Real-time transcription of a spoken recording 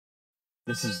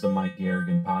This is the Mike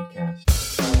Garrigan Podcast.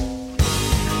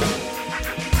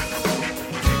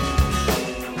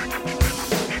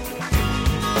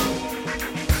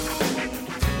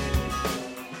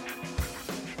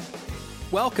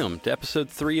 Welcome to episode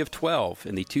 3 of 12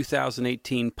 in the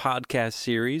 2018 podcast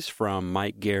series from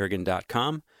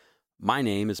MikeGarrigan.com. My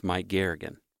name is Mike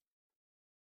Garrigan.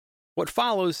 What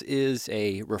follows is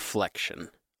a reflection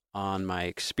on my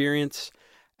experience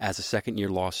as a second-year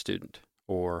law student,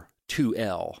 or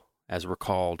 2L, as we're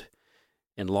called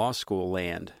in law school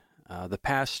land. The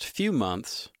past few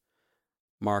months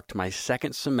marked my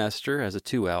second semester as a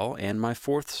 2L and my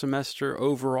fourth semester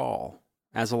overall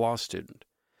as a law student.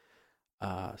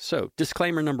 So,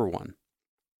 disclaimer number 1.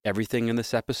 Everything in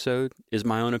this episode is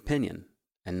my own opinion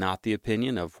and not the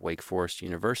opinion of Wake Forest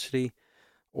University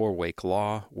or Wake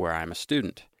Law, where I'm a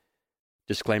student.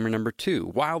 Disclaimer number 2.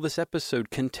 While this episode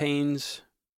contains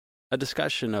a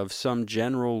discussion of some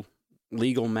general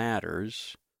legal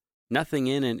matters, nothing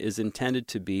in it is intended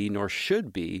to be, nor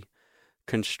should be,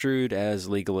 construed as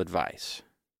legal advice.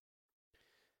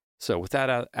 So, with that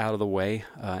out of the way,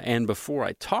 and before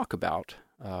I talk about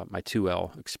my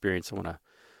 2L experience,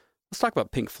 let's talk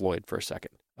about Pink Floyd for a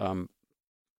second.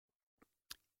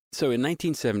 So in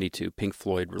 1972, Pink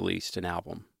Floyd released an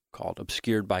album called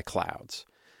Obscured by Clouds,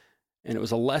 and it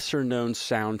was a lesser-known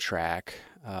soundtrack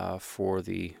for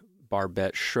the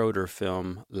Barbet Schroeder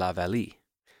film La Vallée.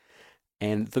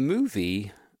 And the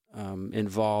movie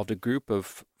involved a group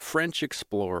of French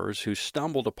explorers who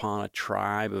stumbled upon a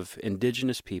tribe of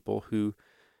indigenous people who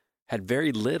had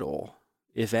very little,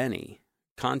 if any,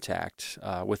 contact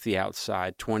with the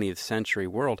outside 20th century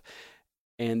world.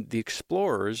 And the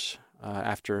explorers,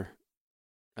 after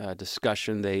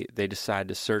discussion, they decided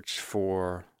to search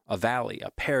for a valley,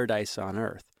 a paradise on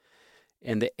earth.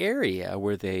 And the area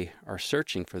where they are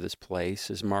searching for this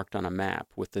place is marked on a map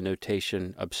with the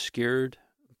notation obscured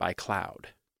by cloud.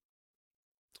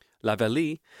 La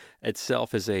Vallée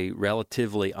itself is a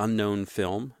relatively unknown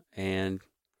film, and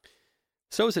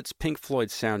so is its Pink Floyd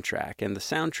soundtrack, and the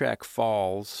soundtrack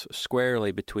falls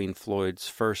squarely between Floyd's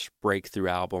first breakthrough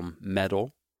album,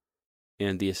 Metal,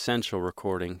 and the essential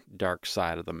recording, Dark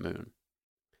Side of the Moon.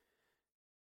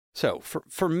 So,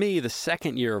 for me, the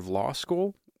second year of law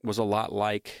school was a lot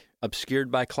like Obscured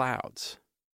by Clouds.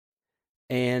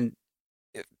 And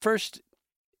first,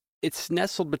 it's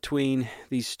nestled between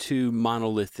these two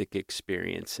monolithic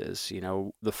experiences. You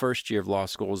know, the first year of law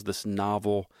school is this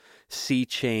novel sea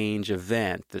change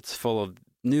event that's full of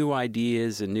new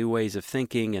ideas and new ways of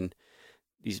thinking and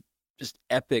these just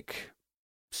epic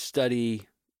study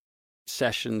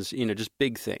sessions, just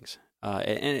big things.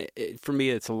 For me,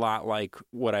 it's a lot like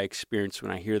what I experience when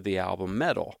I hear the album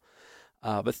Metal.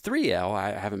 But 3L,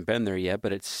 I haven't been there yet,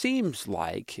 but it seems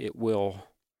like it will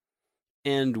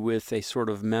end with a sort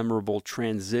of memorable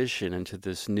transition into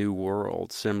this new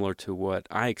world, similar to what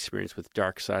I experienced with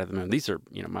Dark Side of the Moon. These are,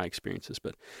 my experiences.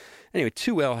 But anyway,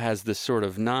 2L has this sort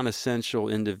of non-essential,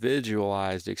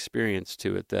 individualized experience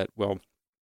to it that, well,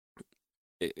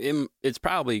 it's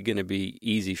probably going to be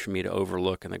easy for me to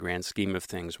overlook in the grand scheme of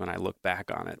things when I look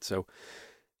back on it. So,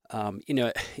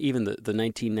 even the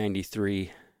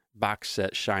 1993 box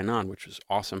set Shine On, which was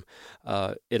awesome,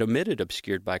 it omitted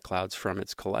Obscured by Clouds from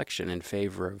its collection in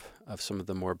favor of some of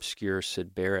the more obscure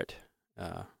Syd Barrett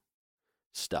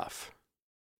stuff.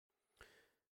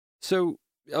 So,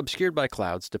 Obscured by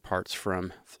Clouds departs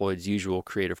from Floyd's usual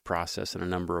creative process in a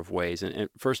number of ways. And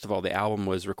first of all, the album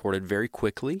was recorded very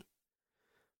quickly,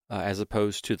 as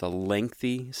opposed to the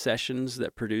lengthy sessions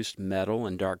that produced Metal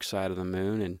and Dark Side of the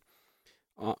Moon. And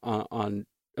on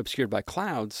Obscured by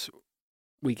Clouds,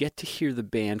 we get to hear the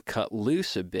band cut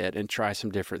loose a bit and try some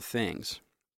different things.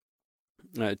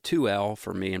 2L,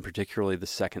 for me, and particularly the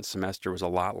second semester, was a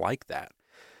lot like that.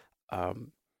 I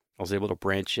was able to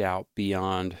branch out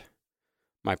beyond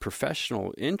my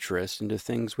professional interest into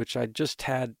things which I just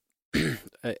had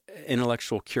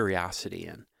intellectual curiosity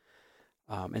in.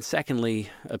 And secondly,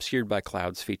 Obscured by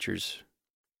Clouds features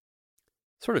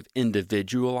sort of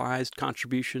individualized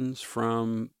contributions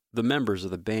from the members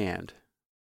of the band.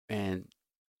 And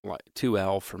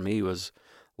 2L for me was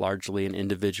largely an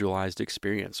individualized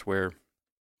experience where,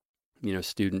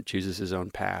 student chooses his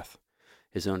own path,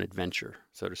 his own adventure,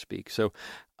 so to speak. So,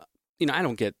 I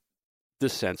don't get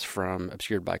this sense from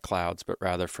Obscured by Clouds, but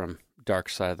rather from Dark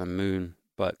Side of the Moon.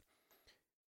 But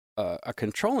a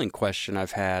controlling question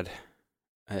I've had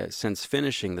since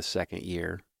finishing the second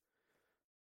year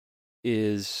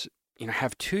is,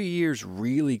 have 2 years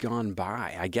really gone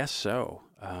by? I guess so.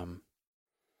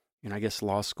 I guess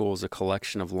law school is a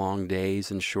collection of long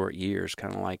days and short years,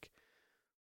 kind of like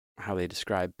how they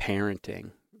describe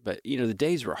parenting. But, the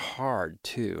days were hard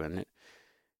too. And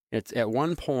it's at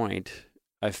one point,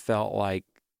 I felt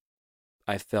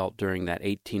during that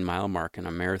 18-mile mark in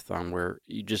a marathon where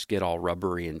you just get all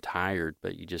rubbery and tired,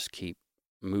 but you just keep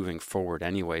moving forward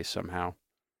anyway somehow.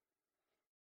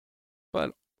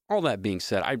 But all that being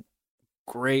said, I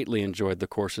greatly enjoyed the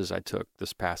courses I took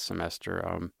this past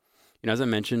semester. As I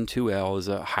mentioned, 2L is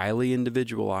a highly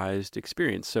individualized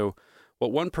experience. So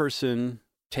what one person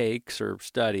takes or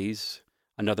studies,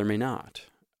 another may not.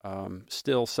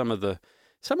 Still, some of the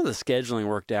scheduling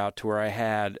worked out to where I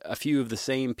had a few of the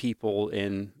same people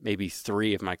in maybe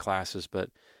 3 of my classes, but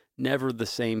never the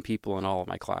same people in all of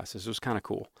my classes. It was kind of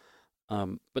cool.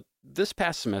 But this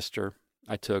past semester,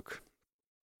 I took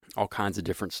all kinds of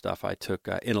different stuff. I took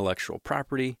intellectual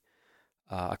property,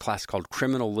 a class called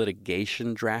criminal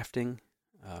litigation drafting,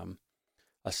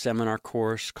 a seminar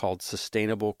course called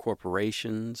sustainable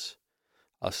corporations,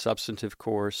 a substantive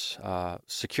course,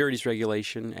 securities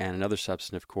regulation, and another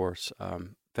substantive course,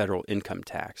 federal income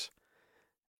tax.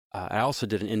 I also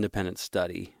did an independent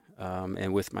study,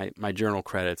 and with my journal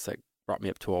credits, that brought me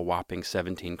up to a whopping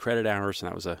 17 credit hours, and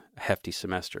that was a hefty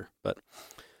semester. But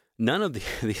none of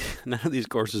these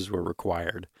courses were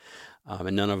required,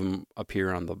 and none of them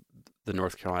appear on the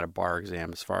North Carolina bar exam,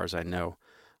 as far as I know,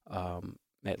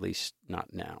 at least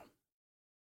not now.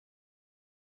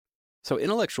 So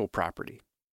intellectual property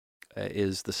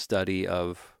is the study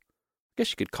of, I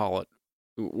guess you could call it,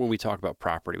 when we talk about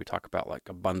property, we talk about like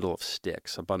a bundle of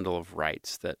sticks, a bundle of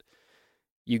rights that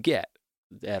you get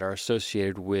that are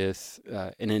associated with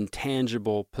an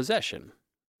intangible possession,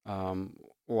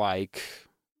 like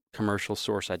commercial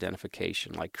source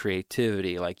identification, like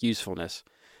creativity, like usefulness,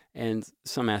 and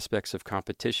some aspects of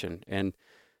competition. And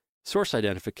source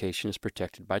identification is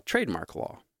protected by trademark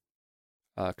law.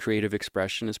 Creative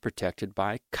expression is protected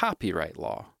by copyright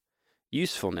law.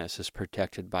 Usefulness is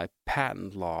protected by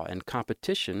patent law, and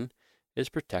competition is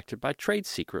protected by trade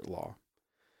secret law.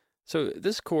 So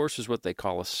this course is what they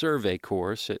call a survey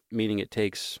course, meaning it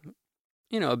takes,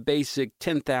 a basic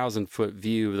 10,000-foot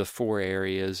view of the 4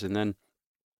 areas and then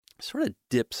sort of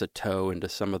dips a toe into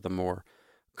some of the more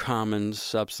common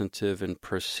substantive and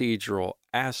procedural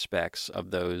aspects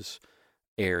of those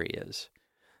areas.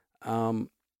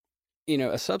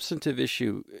 A substantive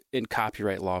issue in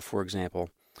copyright law, for example,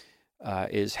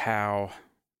 is how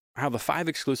the 5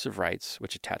 exclusive rights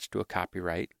which attach to a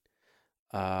copyright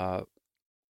have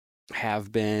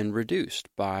been reduced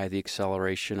by the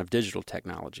acceleration of digital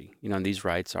technology. And these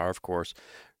rights are, of course,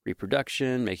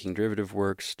 reproduction, making derivative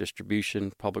works,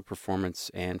 distribution, public performance,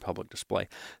 and public display.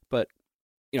 But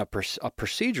a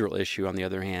procedural issue, on the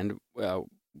other hand,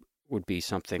 would be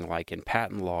something like in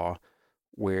patent law,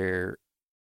 where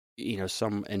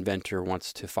some inventor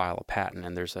wants to file a patent,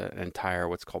 and there's an entire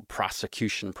what's called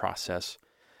prosecution process,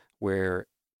 where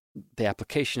the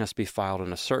application has to be filed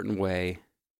in a certain way,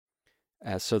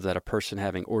 so that a person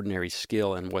having ordinary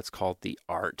skill in what's called the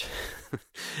art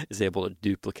is able to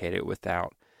duplicate it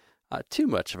without too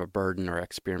much of a burden or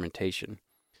experimentation.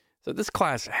 So this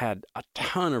class had a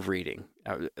ton of reading.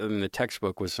 The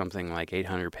textbook was something like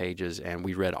 800 pages, and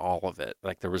we read all of it.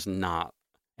 Like, there was not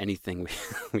anything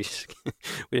we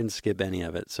didn't skip any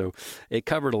of it. So it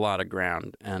covered a lot of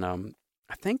ground. And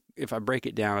I think if I break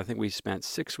it down, I think we spent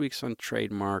 6 weeks on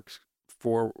trademarks,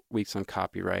 4 weeks on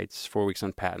copyrights, 4 weeks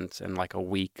on patents, and like a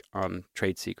week on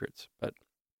trade secrets. But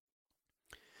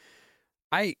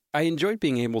I enjoyed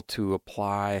being able to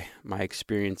apply my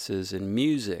experiences in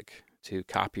music to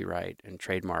copyright and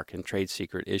trademark and trade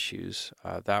secret issues.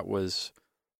 It was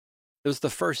the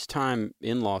first time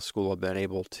in law school I've been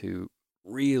able to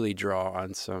really draw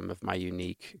on some of my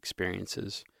unique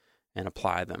experiences and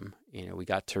apply them. We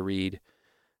got to read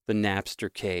the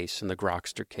Napster case and the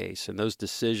Grokster case, and those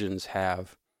decisions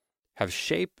have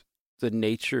shaped the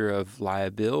nature of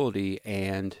liability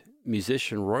and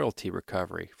musician royalty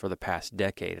recovery for the past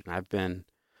decade. And I've been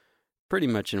pretty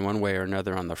much in one way or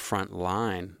another on the front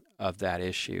line of that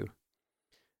issue.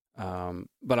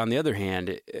 But on the other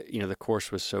hand, the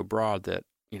course was so broad that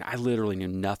I literally knew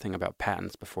nothing about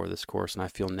patents before this course, and I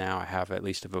feel now I have at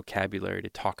least a vocabulary to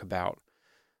talk about,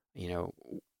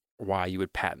 why you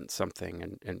would patent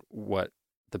something and what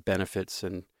the benefits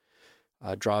and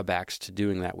drawbacks to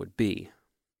doing that would be.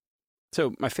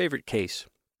 So my favorite case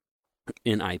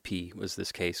in IP was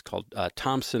this case called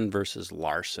Thompson versus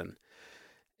Larson.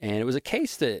 And it was a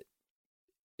case that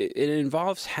it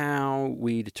involves how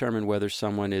we determine whether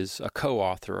someone is a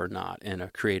co-author or not in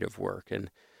a creative work. And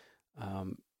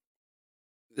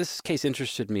this case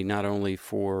interested me not only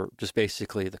for just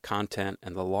basically the content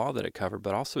and the law that it covered,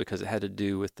 but also because it had to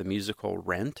do with the musical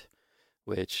Rent,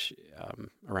 which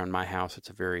around my house,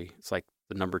 it's like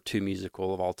the number 2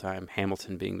 musical of all time,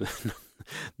 Hamilton being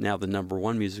now the number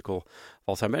 1 musical of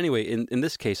all time. But anyway, in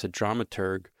this case, a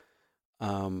dramaturg,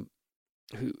 a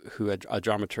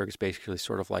dramaturg is basically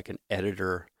sort of like an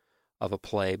editor of a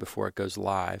play before it goes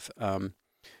live.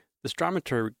 This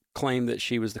dramaturg claimed that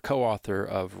she was the co-author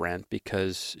of Rent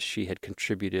because she had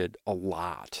contributed a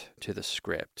lot to the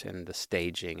script and the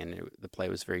staging, and the play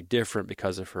was very different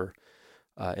because of her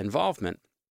involvement.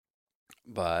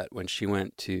 But when she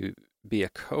went to be a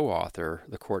co-author,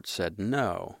 the court said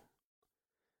no.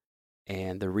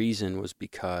 And the reason was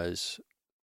because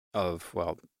of,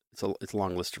 well, it's a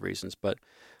long list of reasons, but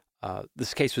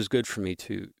this case was good for me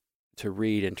to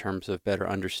read in terms of better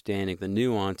understanding the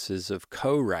nuances of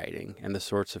co-writing and the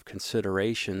sorts of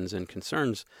considerations and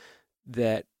concerns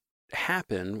that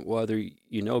happen, whether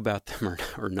you know about them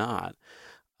or not,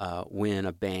 when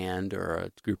a band or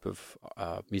a group of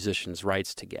musicians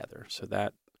writes together. So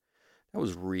that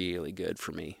was really good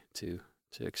for me to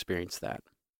experience that.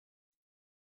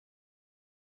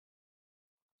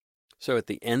 So at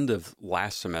the end of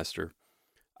last semester,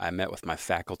 I met with my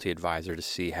faculty advisor to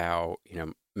see how,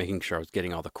 making sure I was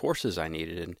getting all the courses I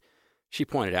needed. And she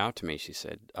pointed out to me, she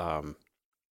said,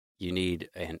 you need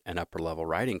an upper level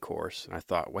writing course. And I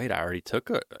thought, wait, I already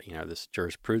took this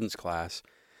jurisprudence class.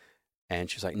 And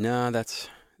she's like, no,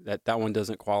 that one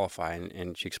doesn't qualify.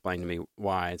 And she explained to me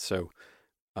why. So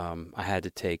I had to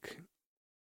take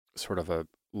sort of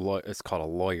it's called a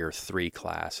Lawyer 3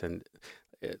 class. And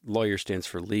lawyer stands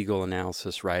for legal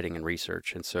analysis, writing, and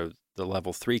research. And so the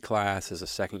level 3 class is a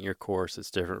second-year course.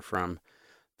 It's different from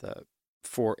the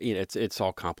 4. It's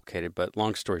all complicated, but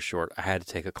long story short, I had to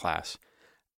take a class.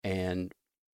 And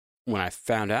when I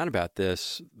found out about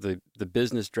this, the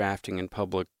business drafting and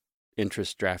public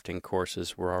interest drafting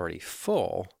courses were already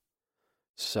full.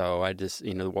 So I just,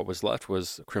 what was left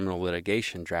was criminal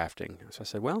litigation drafting. So I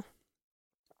said, well,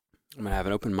 I'm going to have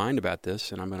an open mind about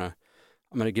this, and I'm going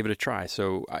to give it a try.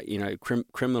 So,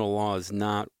 criminal law is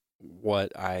not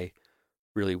what I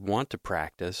really want to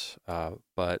practice,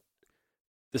 but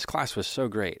this class was so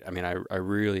great. I mean, I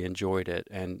really enjoyed it,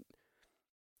 and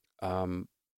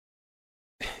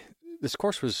this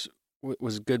course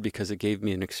was good because it gave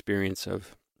me an experience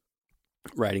of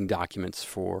writing documents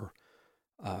for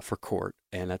court,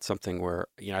 and that's something where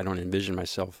I don't envision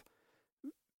myself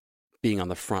being on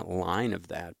the front line of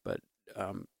that. But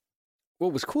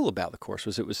what was cool about the course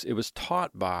was it was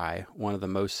taught by one of the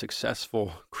most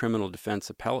successful criminal defense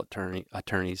appellate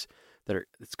attorneys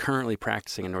that's currently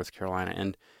practicing in North Carolina,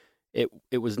 and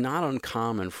it was not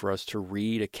uncommon for us to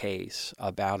read a case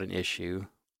about an issue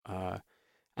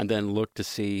and then look to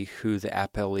see who the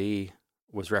appellee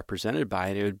was represented by,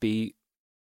 and it would be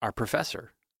our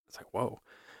professor. It's like, whoa.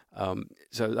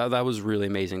 So that was really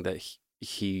amazing that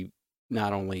he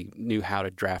not only knew how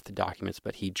to draft the documents,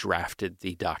 but he drafted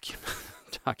the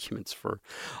documents for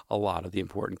a lot of the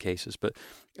important cases. But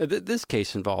this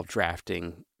case involved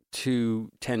drafting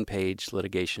 2 10-page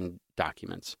litigation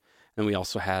documents. And we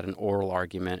also had an oral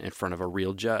argument in front of a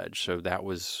real judge. So that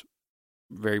was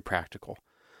very practical.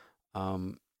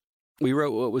 We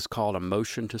wrote what was called a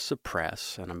motion to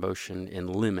suppress and a motion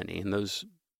in limine. And those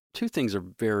 2 things are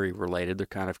very related. They're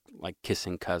kind of like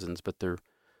kissing cousins, but they're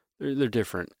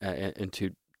different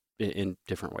in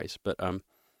different ways. But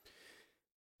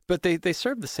they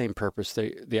serve the same purpose.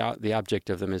 The object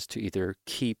of them is to either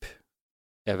keep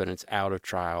evidence out of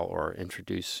trial or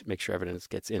make sure evidence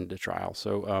gets into trial.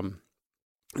 So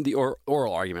the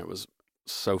oral argument was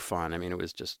so fun. I mean, it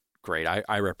was just great.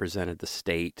 I represented the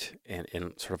state in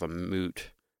sort of a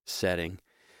moot setting,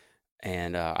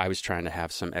 and I was trying to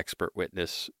have some expert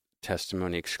witness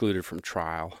testimony excluded from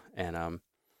trial. And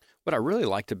what I really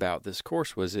liked about this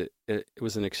course was it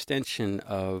was an extension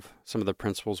of some of the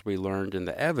principles we learned in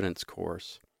the evidence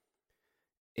course.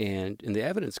 And in the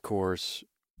evidence course,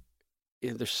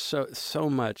 there's so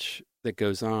much that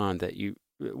goes on that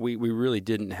we really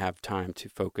didn't have time to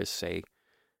focus, say,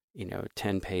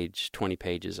 10-page, 20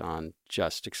 pages on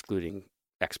just excluding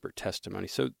expert testimony.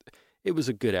 So it was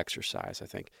a good exercise, I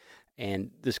think.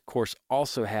 And this course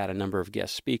also had a number of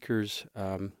guest speakers,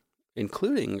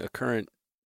 including a current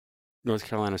North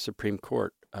Carolina Supreme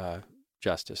Court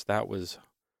justice. That was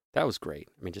great.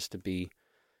 I mean, just to be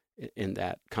in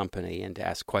that company and to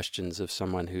ask questions of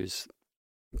someone who's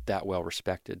that well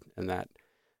respected in that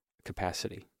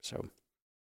capacity. So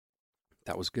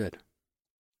that was good.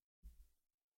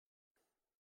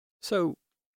 So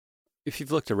if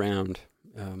you've looked around,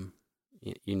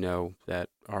 you know that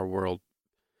our world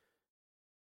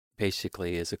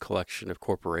basically is a collection of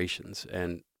corporations.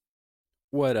 And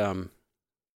what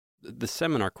the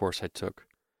seminar course I took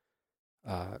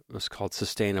was called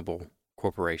Sustainable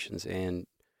Corporations, and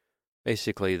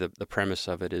basically the premise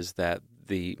of it is that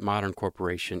the modern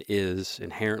corporation is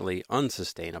inherently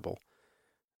unsustainable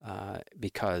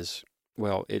because,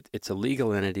 well, it's a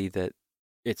legal entity that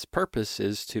its purpose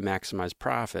is to maximize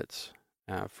profits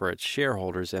for its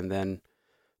shareholders, and then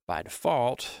by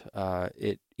default,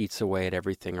 it eats away at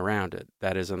everything around it.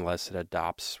 That is, unless it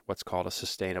adopts what's called a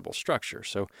sustainable structure.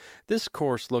 So this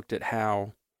course looked at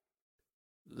how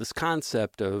this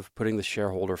concept of putting the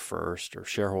shareholder first, or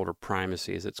shareholder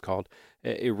primacy as it's called,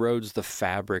 erodes the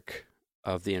fabric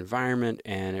of the environment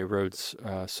and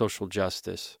erodes social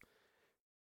justice.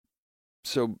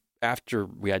 So after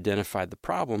we identified the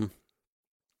problem,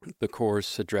 the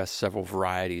course addressed several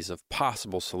varieties of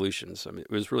possible solutions. I mean,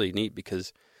 it was really neat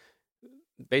because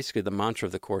basically the mantra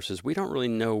of the course is we don't really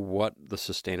know what the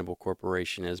sustainable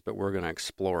corporation is, but we're going to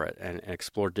explore it and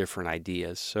explore different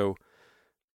ideas. So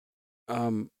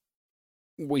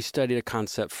we studied a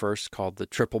concept first called the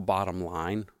triple bottom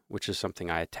line, which is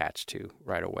something I attached to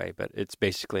right away, but it's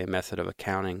basically a method of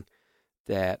accounting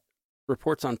that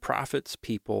reports on profits,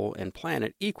 people, and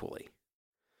planet equally.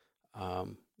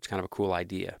 It's kind of a cool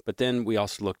idea. But then we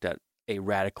also looked at a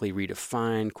radically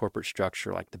redefined corporate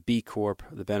structure like the B Corp,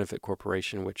 the benefit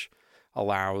corporation, which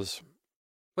allows,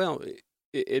 well,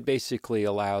 it basically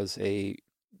allows a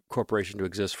corporation to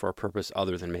exist for a purpose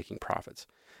other than making profits.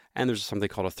 And there's something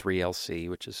called a 3LC,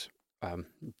 which is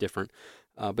different.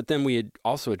 But then we had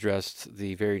also addressed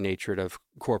the very nature of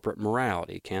corporate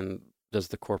morality. Does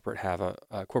the corporation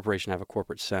have a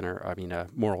corporate center? A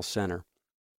moral center?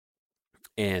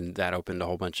 And that opened a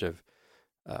whole bunch of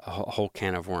a whole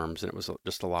can of worms, and it was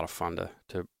just a lot of fun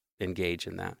to engage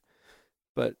in that.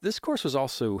 But this course was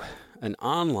also an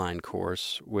online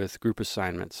course with group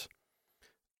assignments.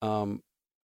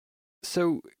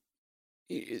 So,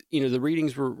 the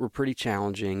readings were pretty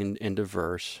challenging and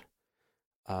diverse.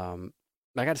 I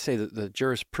got to say that the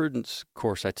jurisprudence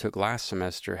course I took last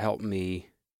semester helped me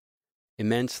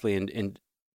immensely in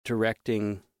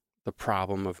directing the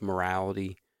problem of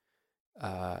morality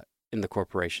in the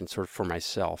corporation, sort of for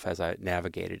myself as I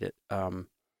navigated it.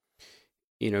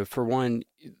 For one,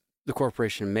 the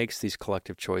corporation makes these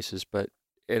collective choices, but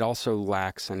it also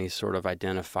lacks any sort of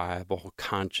identifiable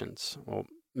conscience. Well,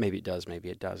 maybe it does, maybe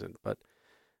it doesn't. But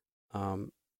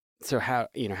so how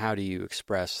do you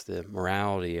express the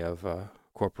morality of a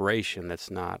corporation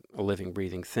that's not a living,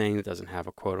 breathing thing, that doesn't have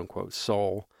a quote unquote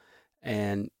soul?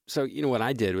 And so, what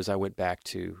I did was I went back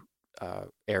to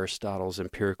Aristotle's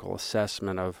empirical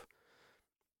assessment of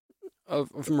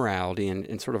morality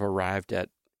and sort of arrived at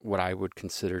what I would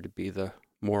consider to be the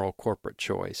moral corporate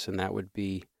choice, and that would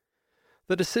be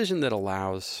the decision that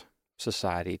allows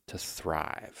society to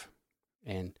thrive.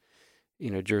 And,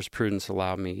 jurisprudence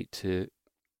allowed me to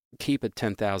keep a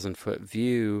 10,000-foot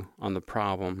view on the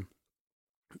problem,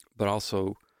 but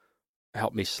also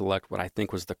helped me select what I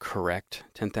think was the correct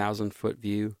 10,000-foot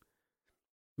view.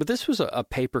 But this was a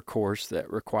paper course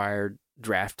that required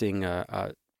drafting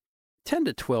a 10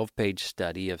 to 12 page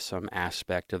study of some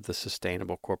aspect of the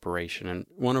sustainable corporation. And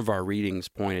one of our readings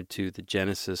pointed to the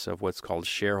genesis of what's called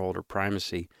shareholder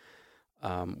primacy,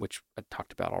 which I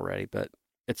talked about already. But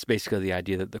it's basically the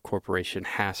idea that the corporation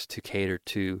has to cater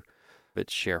to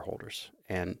its shareholders.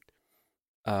 And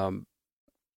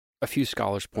a few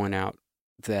scholars point out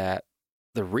that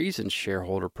the reason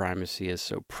shareholder primacy is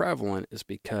so prevalent is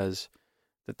because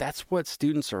that's what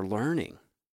students are learning,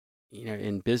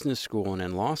 in business school and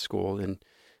in law school. And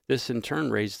this in turn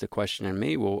raised the question in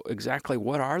me, well, exactly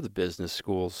what are the business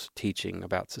schools teaching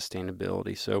about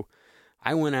sustainability? So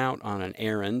I went out on an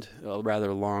errand, a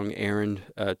rather long errand,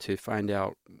 to find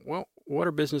out, well, what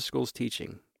are business schools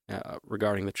teaching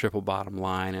regarding the triple bottom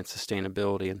line and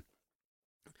sustainability? And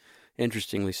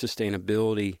interestingly,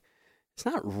 sustainability, it's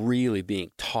not really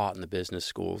being taught in the business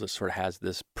schools. It sort of has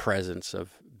this presence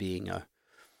of being an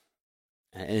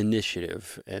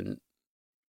initiative. And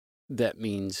that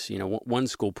means, one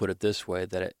school put it this way,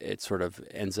 that it sort of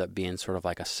ends up being sort of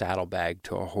like a saddlebag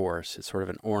to a horse. It's sort of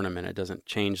an ornament. It doesn't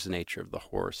change the nature of the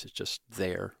horse. It's just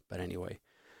there. But anyway,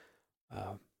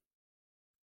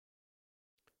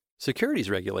 securities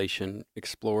regulation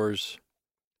explores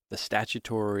the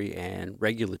statutory and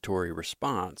regulatory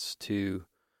response to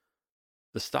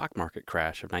the stock market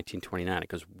crash of 1929. It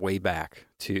goes way back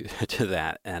to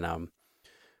that. And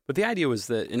but the idea was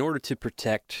that in order to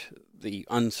protect the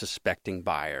unsuspecting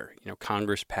buyer,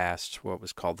 Congress passed what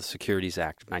was called the Securities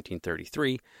Act of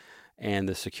 1933 and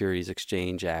the Securities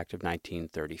Exchange Act of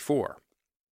 1934.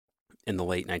 In the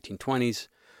late 1920s,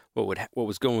 what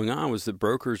was going on was the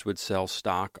brokers would sell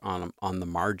stock on the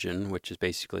margin, which is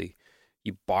basically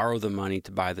you borrow the money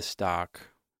to buy the stock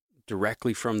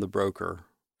directly from the broker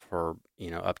for,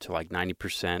 up to like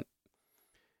 90%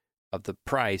 of the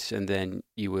price, and then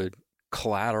you would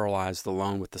collateralize the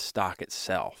loan with the stock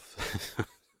itself.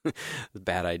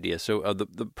 Bad idea. So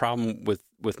the problem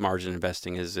with margin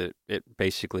investing is it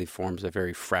basically forms a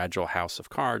very fragile house of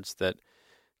cards that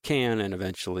can and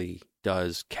eventually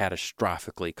does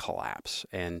catastrophically collapse.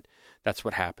 And that's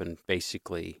what happened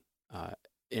basically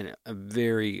in a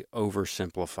very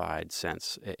oversimplified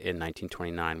sense in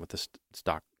 1929 with the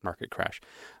stock market crash.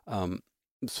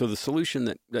 So the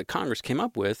solution that Congress came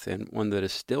up with, and one that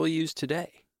is still used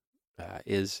today,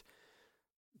 is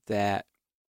that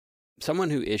someone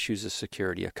who issues a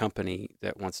security, a company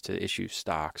that wants to issue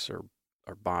stocks or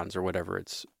bonds or whatever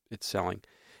it's selling,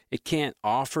 it can't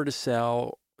offer to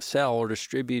sell or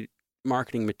distribute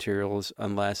marketing materials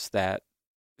unless that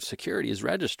security is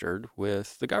registered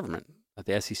with the government, at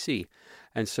the SEC.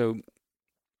 And so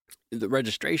the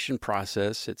registration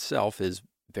process itself is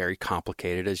very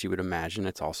complicated, as you would imagine.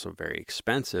 It's also very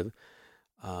expensive,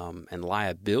 and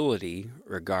liability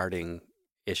regarding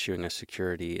issuing a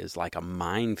security is like a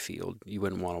minefield. You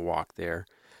wouldn't want to walk there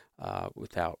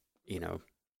without, a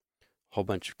whole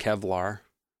bunch of Kevlar,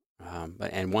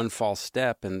 and one false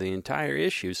step, and the entire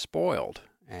issue is spoiled,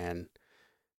 and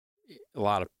a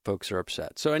lot of folks are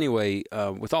upset. So anyway,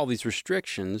 with all these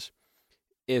restrictions,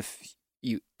 if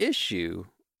you issue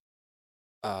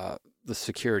the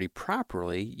security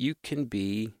properly, you can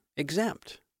be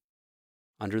exempt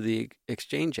under the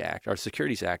Exchange Act or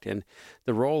Securities Act. And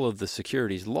the role of the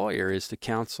securities lawyer is to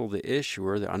counsel the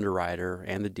issuer, the underwriter,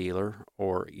 and the dealer,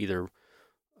 or either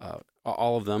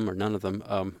all of them or none of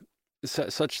them,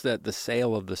 such that the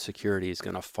sale of the security is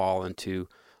going to fall into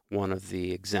one of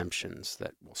the exemptions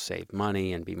that will save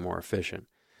money and be more efficient.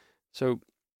 So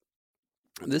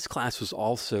this class was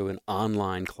also an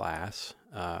online class.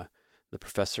 The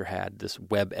professor had this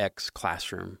WebEx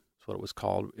classroom. That's what it was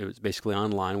called. It was basically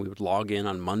online. We would log in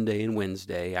on Monday and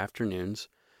Wednesday afternoons.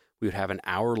 We would have an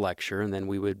hour lecture, and then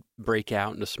we would break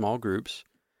out into small groups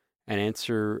and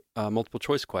answer multiple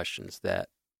choice questions that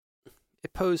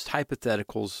it posed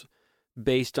hypotheticals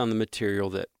based on the material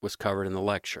that was covered in the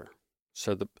lecture.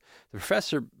 So the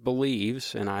professor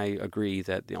believes, and I agree,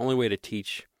 that the only way to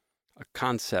teach a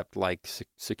concept like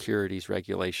securities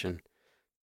regulation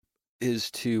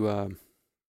is to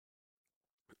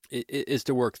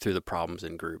work through the problems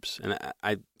in groups. And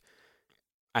I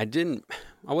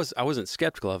wasn't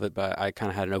skeptical of it, but I kind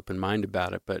of had an open mind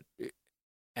about it. But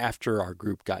after our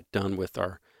group got done with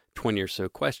our 20 or so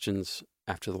questions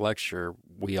after the lecture,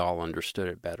 we all understood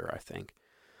it better, I think.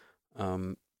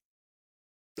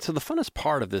 So the funnest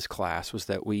part of this class was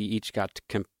that we each got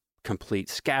to complete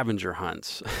scavenger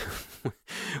hunts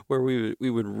where we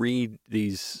would read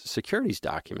these securities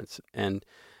documents, and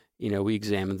we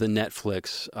examined the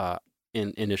Netflix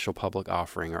in initial public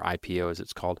offering, or IPO as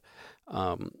it's called.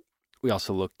 We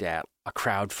also looked at a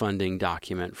crowdfunding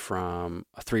document from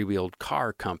a three-wheeled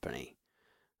car company.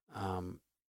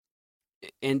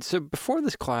 And so before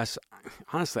this class,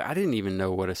 honestly, I didn't even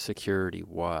know what a security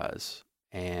was.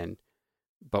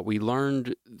 But we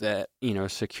learned that,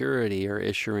 security or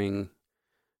issuing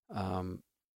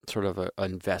sort of an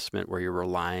investment where you're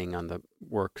relying on the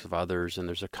works of others and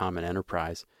there's a common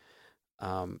enterprise.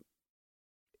 The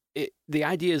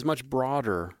idea is much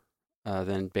broader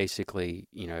than basically,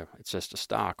 it's just a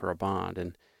stock or a bond.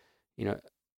 And,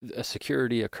 a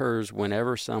security occurs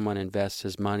whenever someone invests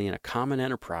his money in a common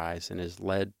enterprise and is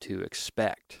led to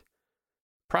expect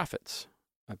profits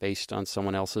based on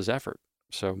someone else's effort.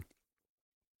 So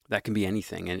that can be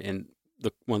anything. And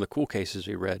one of the cool cases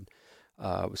we read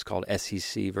was called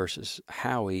SEC versus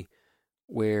Howey,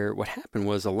 where what happened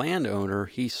was a landowner,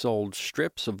 he sold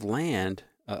strips of land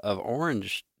of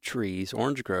orange trees,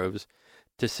 orange groves,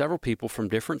 to several people from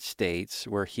different states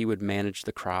where he would manage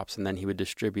the crops and then he would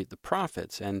distribute the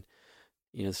profits. And,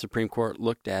 the Supreme Court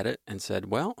looked at it and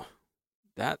said, well,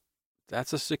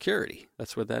 that's a security.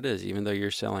 That's what that is. Even though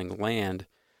you're selling land,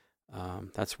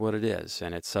 that's what it is.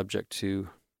 And it's subject to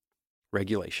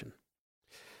regulation.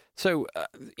 So,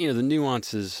 the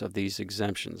nuances of these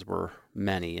exemptions were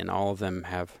many, and all of them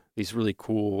have these really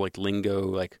cool, like lingo,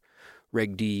 like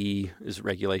Reg D is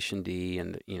Regulation D,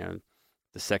 and,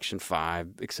 the Section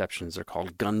 5 exceptions are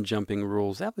called gun jumping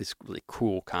rules. They have these really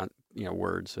cool,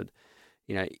 words that,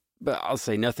 but I'll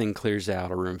say nothing clears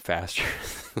out a room faster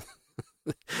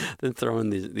than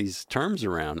throwing these terms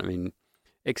around. I mean,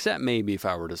 except maybe if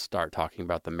I were to start talking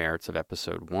about the merits of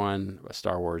Episode 1 of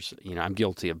Star Wars, I'm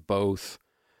guilty of both.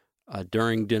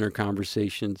 during dinner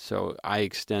conversations. So I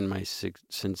extend my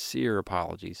sincere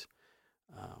apologies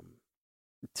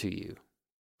to you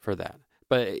for that.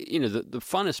 But, the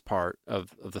funnest part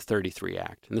of the 33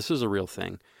 Act, and this is a real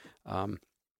thing,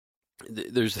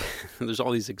 there's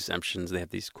all these exemptions. They have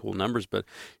these cool numbers, but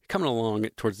coming along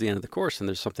towards the end of the course, and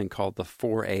there's something called the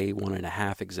 4A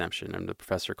 1.5 exemption, and the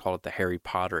professor called it the Harry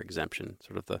Potter exemption,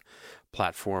 sort of the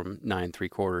platform 9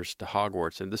 3/4 to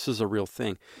Hogwarts. And this is a real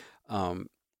thing.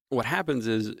 What happens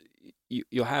is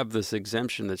you'll have this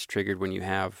exemption that's triggered when you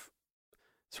have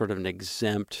sort of an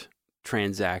exempt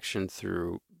transaction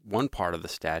through one part of the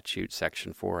statute,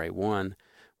 Section 4A1,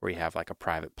 where you have like a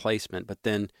private placement, but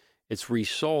then it's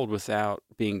resold without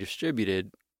being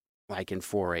distributed like in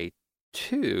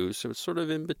 4A2. So it's sort of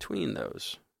in between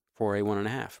those. 4A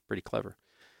 1.5, pretty clever.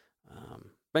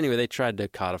 But anyway, they tried to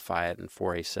codify it in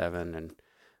 4A7 and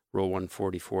Rule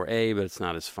 144A, but it's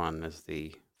not as fun as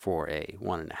the 4A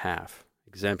 1.5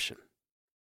 exemption.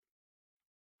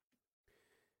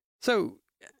 So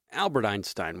Albert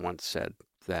Einstein once said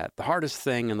that the hardest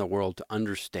thing in the world to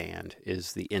understand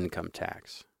is the income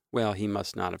tax. Well, he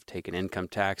must not have taken income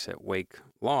tax at Wake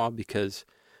Law, because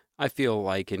I feel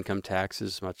like income tax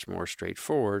is much more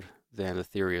straightforward than the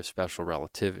theory of special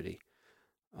relativity.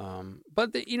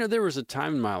 But there was a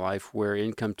time in my life where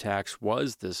income tax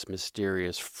was this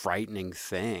mysterious, frightening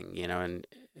thing,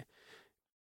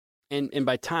 and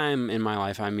by time in my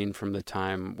life, I mean from the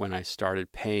time when I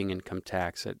started paying income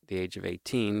tax at the age of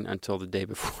 18 until the day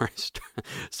before I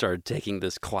started taking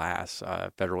this class,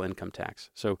 federal income tax.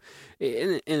 So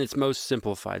in its most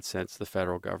simplified sense, the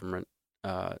federal government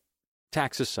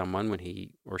taxes someone when he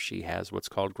or she has what's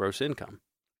called gross income.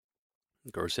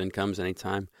 Gross income is any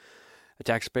time a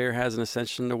taxpayer has an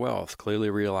ascension to wealth, clearly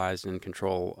realized and in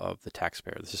control of the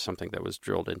taxpayer. This is something that was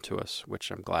drilled into us, which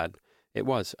I'm glad it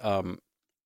was.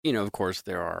 Of course,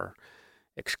 there are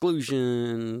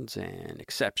exclusions and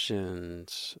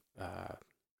exceptions,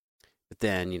 but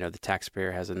then, the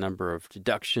taxpayer has a number of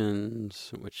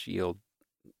deductions which yield,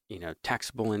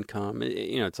 taxable income.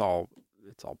 It's all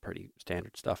pretty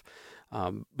standard stuff.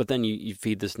 But then you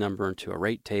feed this number into a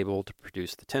rate table to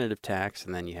produce the tentative tax,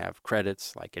 and then you have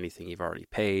credits like anything you've already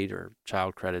paid or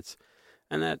child credits,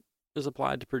 and that is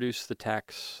applied to produce the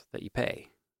tax that you pay.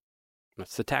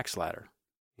 That's the tax ladder.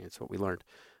 It's what we learned.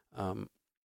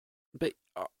 But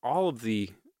all of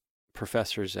the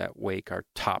professors at Wake are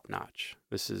top notch.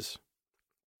 This is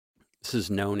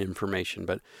known information,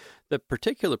 but the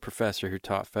particular professor who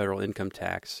taught federal income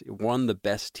tax won the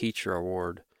Best Teacher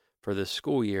Award for this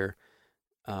school year.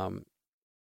 And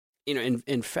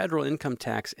federal income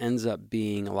tax ends up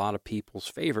being a lot of people's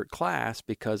favorite class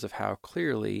because of how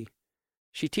clearly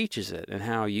she teaches it and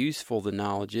how useful the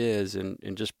knowledge is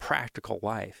in just practical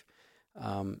life.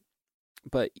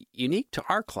 But unique to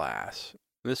our class,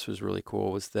 this was really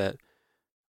cool, was that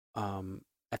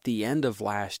at the end of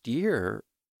last year,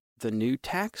 the new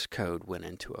tax code went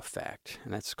into effect,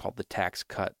 and that's called the Tax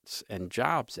Cuts and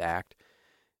Jobs Act,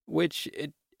 which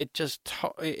it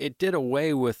did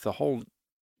away with the whole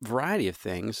variety of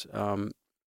things.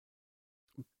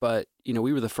 But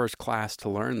we were the first class to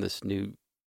learn this new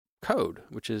code,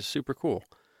 which is super cool.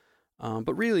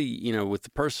 But really, with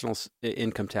the personal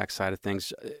income tax side of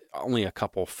things, only a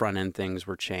couple front-end things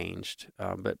were changed.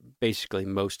 But basically,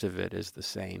 most of it is the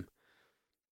same.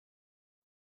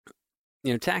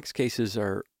 Tax cases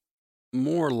are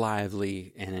more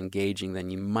lively and engaging than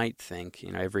you might think.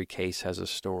 Every case has a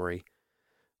story.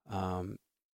 One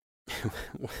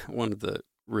of the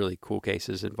really cool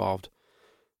cases involved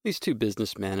these two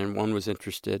businessmen, and one was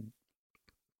interested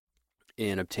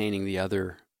in obtaining the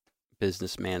other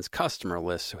businessman's customer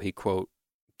list. So he, quote,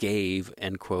 gave,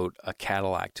 end quote, a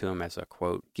Cadillac to him as a,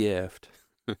 quote, gift.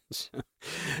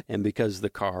 And because the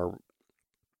car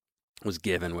was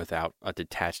given without a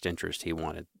detached interest, he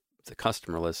wanted the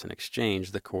customer list in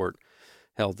exchange. The court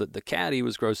held that the caddy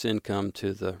was gross income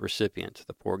to the recipient,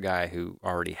 the poor guy who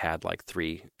already had like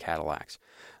 3 Cadillacs.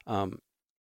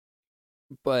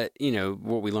 But,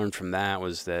 what we learned from that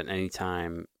was that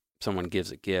anytime someone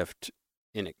gives a gift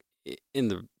in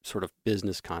the sort of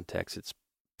business context, it's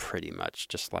pretty much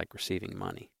just like receiving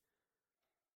money.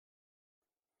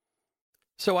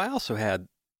 So I also had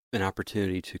an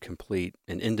opportunity to complete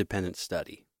an independent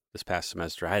study this past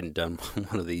semester. I hadn't done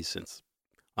one of these since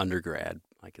undergrad,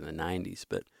 like in the 90s.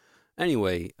 But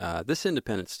anyway, this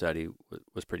independent study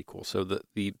was pretty cool. So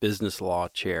the business law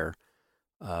chair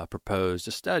proposed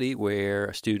a study where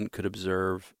a student could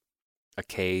observe a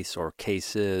case or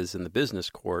cases in the business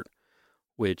court,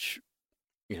 which,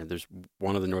 there's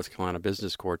one of the North Carolina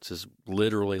business courts is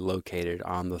literally located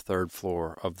on the 3rd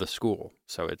floor of the school.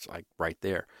 So it's like right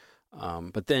there.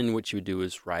 But then what you would do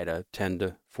is write a 10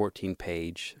 to 14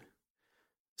 page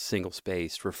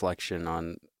single-spaced reflection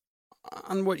on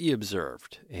what you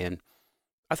observed. And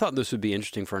I thought this would be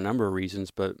interesting for a number of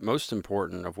reasons, but most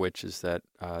important of which is that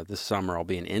this summer I'll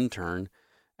be an intern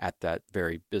at that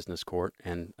very business court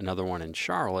and another one in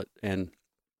Charlotte. And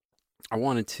I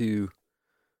wanted to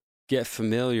get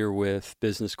familiar with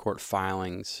business court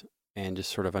filings and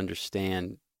just sort of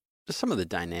understand just some of the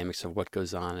dynamics of what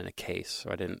goes on in a case.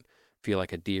 So I didn't feel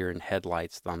like a deer in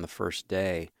headlights on the first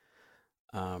day.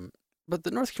 But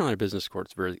the North Carolina Business Court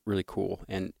is really, really cool.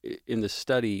 And in the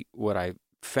study, what I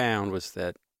found was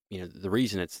that, the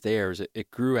reason it's there is it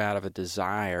grew out of a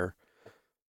desire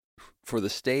for the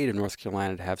state of North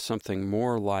Carolina to have something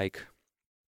more like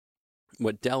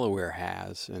what Delaware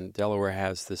has. And Delaware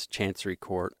has this Chancery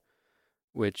Court,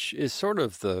 which is sort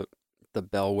of the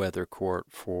bellwether court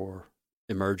for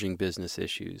emerging business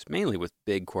issues, mainly with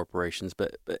big corporations,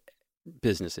 but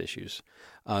business issues.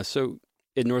 So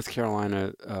in North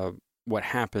Carolina, what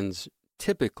happens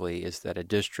typically is that a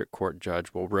district court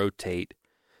judge will rotate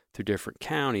through different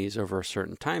counties over a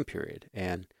certain time period.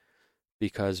 And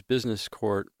because business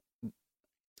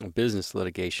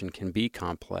litigation can be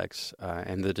complex,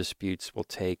 and the disputes will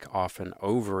take often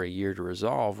over a year to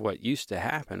resolve, what used to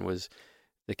happen was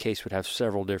the case would have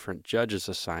several different judges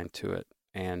assigned to it.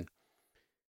 And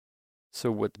so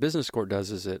what the business court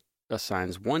does is it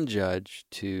assigns one judge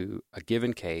to a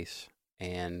given case,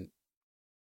 and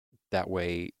that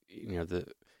way,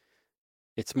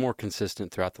 it's more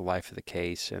consistent throughout the life of the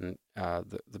case. And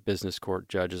the business court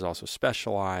judge is also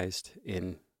specialized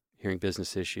in hearing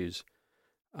business issues.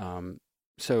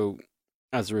 So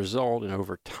as a result, and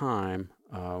over time,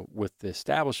 with the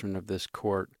establishment of this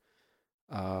court,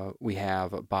 we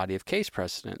have a body of case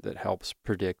precedent that helps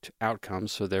predict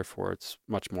outcomes. So therefore, it's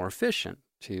much more efficient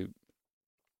to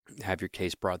have your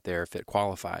case brought there if it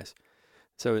qualifies.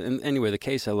 So anyway, the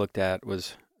case I looked at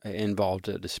involved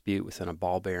a dispute within a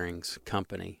ball bearings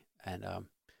company, and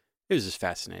it was just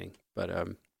fascinating. But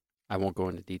I won't go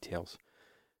into details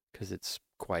because it's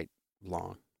quite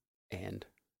long, and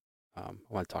I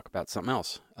want to talk about something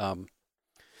else.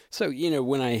 So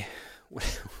when I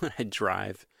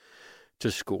drive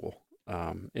to school,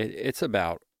 it's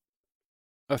about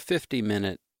a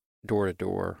 50-minute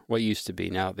door-to-door. What used to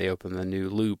be, now they opened the new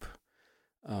loop.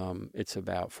 It's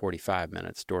about 45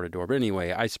 minutes door to door. But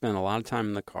anyway, I spent a lot of time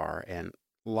in the car, and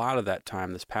a lot of that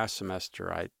time this past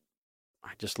semester, I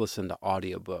just listened to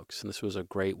audiobooks, and this was a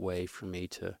great way for me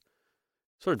to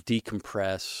sort of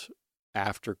decompress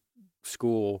after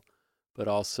school, but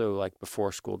also like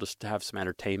before school, just to have some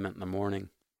entertainment in the morning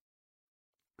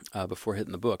before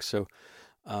hitting the book. So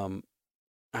I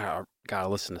got to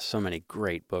listen to so many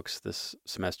great books this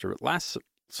semester. Last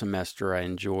semester, I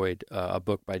enjoyed a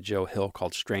book by Joe Hill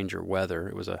called Stranger Weather.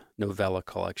 It was a novella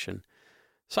collection.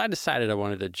 So I decided I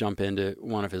wanted to jump into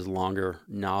one of his longer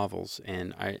novels,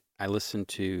 and I listened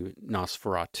to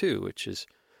Nosferatu, which is,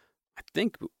 I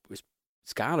think,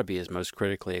 it's got to be his most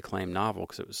critically acclaimed novel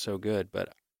because it was so good.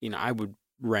 But, I would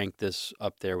rank this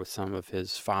up there with some of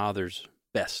his father's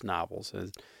best novels.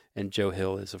 And Joe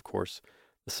Hill is, of course,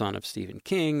 the son of Stephen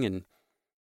King. And,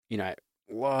 I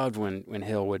loved when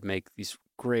Hill would make these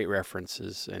great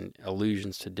references and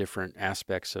allusions to different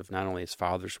aspects of not only his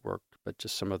father's work, but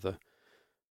just some of the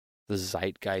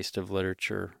zeitgeist of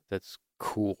literature that's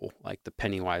cool, like the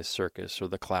Pennywise Circus or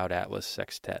the Cloud Atlas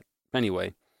Sextet.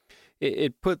 Anyway,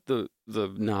 it put the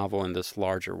novel in this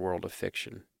larger world of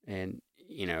fiction. And,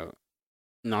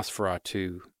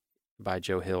 Nosferatu by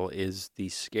Joe Hill is the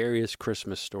scariest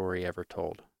Christmas story ever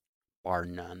told, bar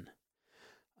none.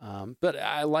 But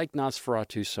I like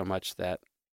Nosferatu so much that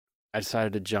I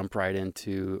decided to jump right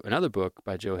into another book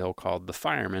by Joe Hill called The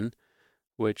Fireman,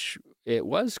 which it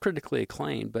was critically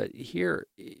acclaimed. But here,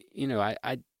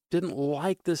 I didn't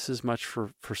like this as much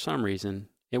for some reason.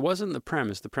 It wasn't the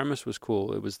premise. The premise was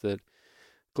cool. It was that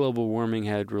global warming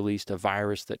had released a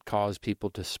virus that caused people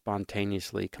to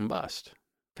spontaneously combust.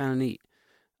 Kind of neat.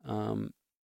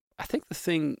 I think the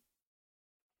thing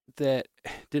that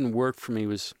didn't work for me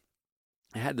was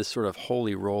it had this sort of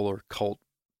holy roller cult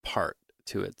part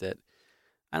to it that,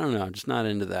 I don't know, I'm just not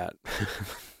into that.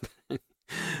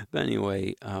 But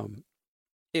anyway,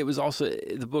 it was also,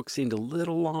 the book seemed a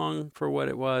little long for what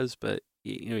it was, but,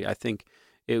 I think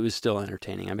it was still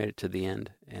entertaining. I made it to the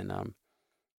end. And,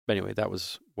 but anyway, that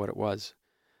was what it was.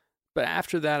 But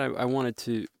after that, I wanted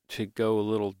to go a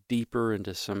little deeper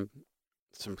into some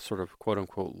sort of quote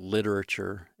unquote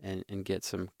literature and get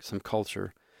some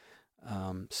culture.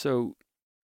 So,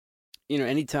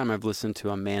 anytime I've listened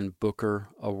to a Man Booker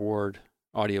Award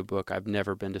audiobook, I've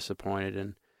never been disappointed.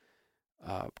 And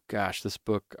This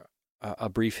book, A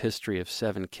Brief History of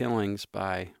Seven Killings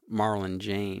by Marlon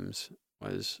James,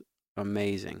 was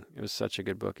amazing. It was such a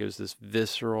good book. It was this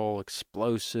visceral,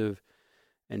 explosive,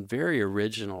 and very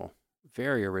original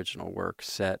work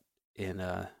set in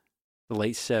the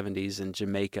late 70s in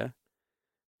Jamaica.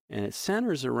 And it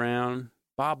centers around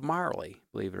Bob Marley,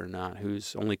 believe it or not,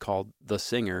 who's only called the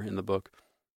singer in the book,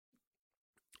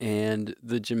 and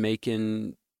the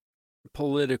Jamaican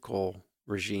political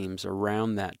regimes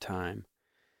around that time.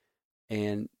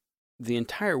 And the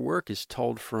entire work is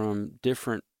told from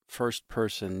different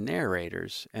first-person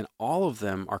narrators, and all of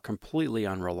them are completely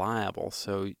unreliable.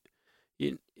 So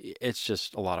it's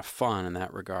just a lot of fun in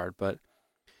that regard. But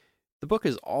the book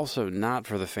is also not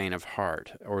for the faint of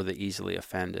heart or the easily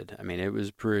offended. I mean, it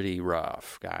was pretty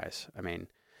rough, guys. I mean,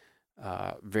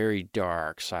 very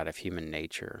dark side of human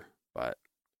nature. But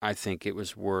I think it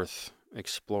was worth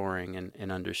exploring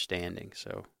and understanding.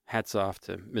 So hats off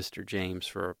to Mr. James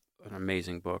for an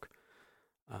amazing book.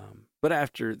 But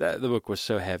after that, the book was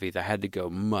so heavy that I had to go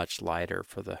much lighter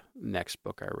for the next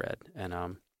book I read.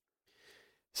 And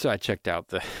so I checked out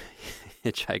the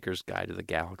Hitchhiker's Guide to the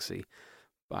Galaxy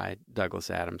by Douglas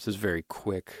Adams. It's very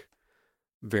quick,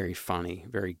 very funny,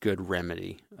 very good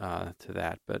remedy to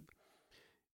that. But,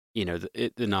 you know,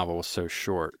 the novel was so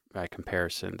short by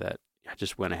comparison that I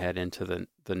just went ahead into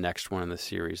the next one in the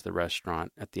series, The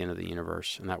Restaurant at the End of the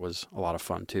Universe, and that was a lot of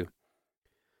fun too.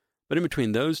 But in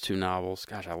between those two novels,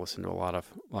 gosh, I listened to a lot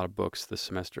of books this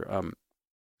semester.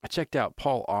 I checked out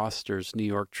Paul Auster's New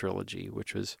York trilogy,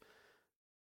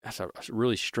 that's a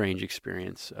really strange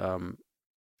experience.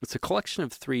 It's a collection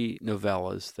of 3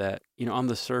 novellas that, you know, on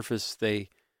the surface they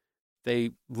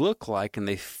look like and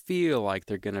they feel like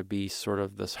they're going to be sort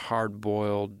of this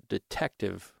hard-boiled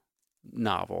detective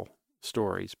novel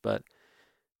stories, but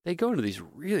they go into these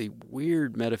really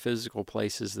weird metaphysical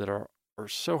places that are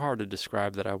so hard to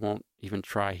describe that I won't even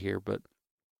try here, but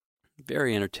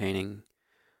very entertaining,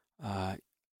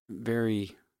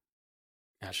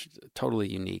 totally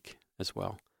unique as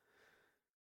well.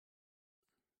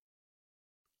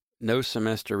 No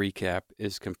semester recap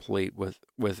is complete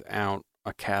without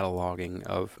a cataloging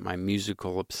of my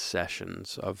musical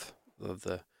obsessions of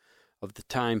the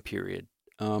time period.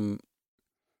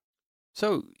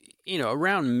 So, you know,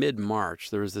 around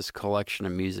mid-March, there was this collection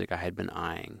of music I had been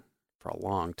eyeing for a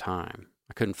long time.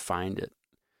 I couldn't find it,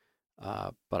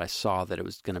 but I saw that it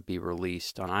was going to be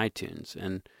released on iTunes.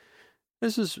 And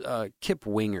this is Kip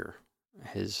Winger,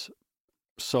 his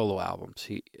solo albums.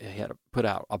 He had put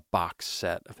out a box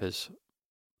set of his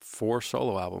 4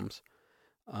 solo albums,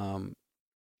 and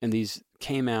these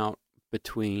came out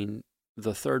between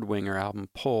the third Winger album,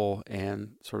 Pull,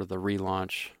 and sort of the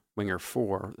relaunch Winger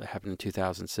 4 that happened in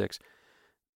 2006.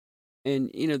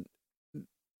 And, you know,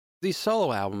 these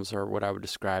solo albums are what I would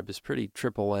describe as pretty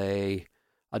AAA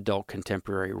adult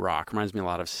contemporary rock. Reminds me a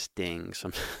lot of Sting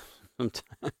sometimes.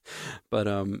 But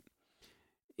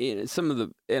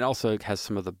it also has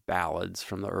some of the ballads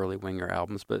from the early Winger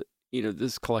albums. But, you know,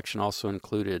 this collection also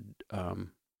included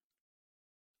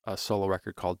a solo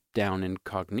record called Down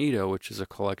Incognito, which is a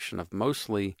collection of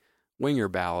mostly Winger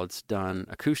ballads done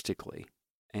acoustically.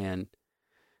 And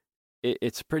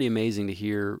it's pretty amazing to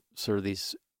hear sort of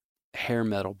these hair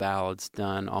metal ballads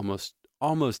done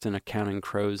almost in a Counting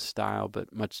Crows style,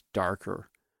 but much darker.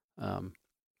 You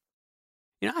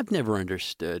know, I've never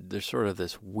understood. There's sort of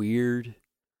this weird,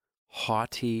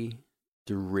 haughty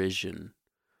derision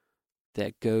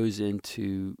that goes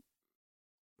into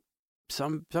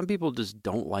some people just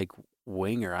don't like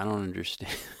Winger. I don't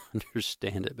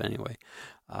understand it. But anyway,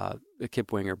 the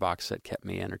Kip Winger box set kept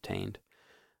me entertained.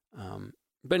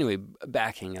 But anyway,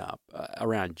 backing up,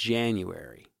 around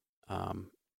January,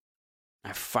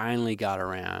 I finally got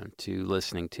around to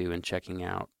listening to and checking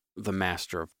out the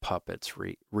Master of Puppets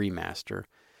remaster.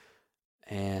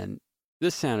 And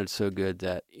this sounded so good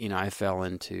that, you know, I fell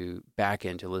back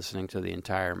into listening to the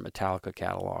entire Metallica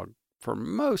catalog for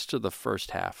most of the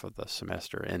first half of the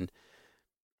semester. And,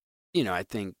 you know, I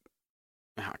think,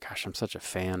 oh gosh, I'm such a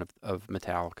fan of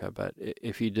Metallica, but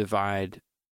if you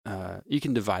you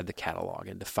can divide the catalog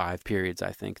into 5 periods,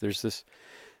 I think. There's this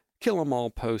Kill 'Em All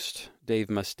post Dave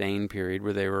Mustaine period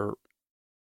where they were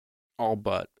all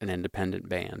but an independent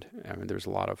band. I mean, there's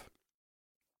a lot of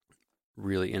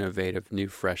really innovative, new,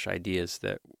 fresh ideas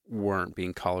that weren't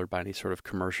being colored by any sort of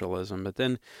commercialism. But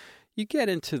then you get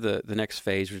into the next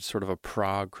phase, which is sort of a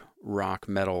prog rock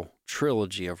metal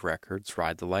trilogy of records: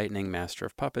 Ride the Lightning, Master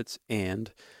of Puppets,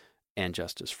 and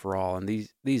Justice for All. And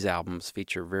these albums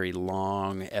feature very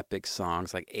long, epic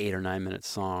songs, like 8 or 9 minute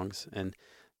songs. And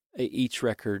each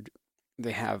record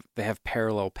they have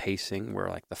parallel pacing where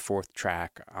like the fourth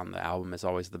track on the album is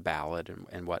always the ballad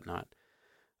and whatnot.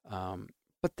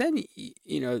 But then,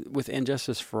 with And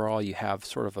Justice for All, you have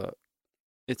sort of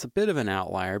it's a bit of an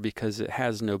outlier because it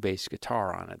has no bass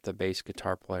guitar on it. The bass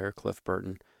guitar player, Cliff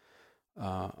Burton,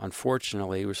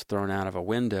 unfortunately was thrown out of a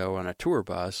window on a tour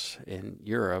bus in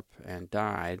Europe and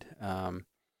died.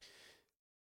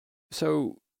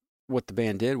 So what the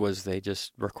band did was they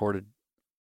just recorded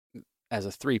as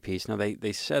a three-piece. Now,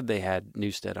 they said they had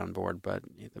Newsted on board, but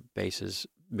the bass is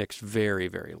mixed very,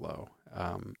 very low.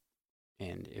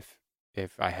 And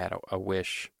if I had a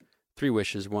wish, 3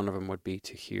 wishes, one of them would be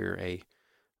to hear a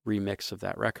remix of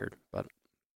that record. But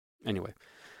anyway,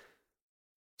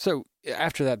 so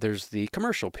after that, there's the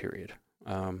commercial period,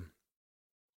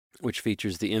 which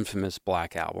features the infamous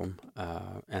Black Album,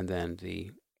 and then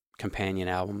the companion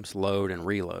albums Load and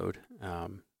Reload.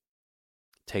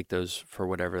 Take those for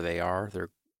whatever they are.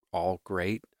 They're all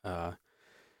great.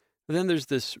 Then there's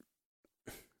this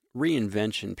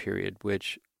reinvention period,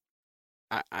 which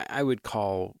I would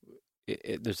call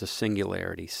there's a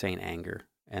singularity, Saint Anger,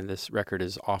 and this record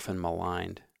is often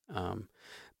maligned.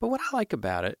 But what I like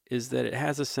about it is that it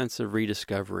has a sense of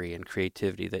rediscovery and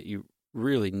creativity that you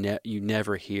really you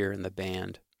never hear in the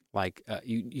band. Like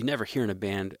you never hear in a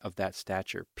band of that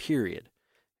stature, period.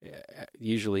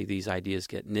 Usually these ideas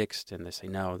get nixed and they say,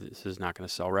 no, this is not going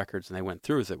to sell records. And they went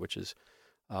through with it, which is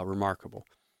remarkable.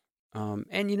 And,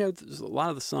 a lot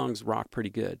of the songs rock pretty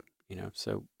good,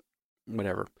 so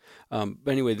whatever. But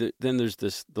anyway, then there's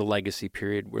the legacy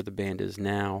period where the band is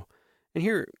now. And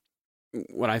here,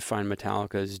 what I find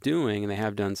Metallica is doing, and they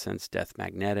have done since Death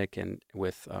Magnetic and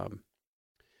with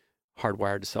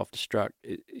Hardwired to Self-Destruct,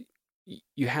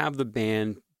 you have the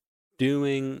band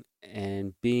doing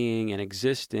and being and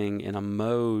existing in a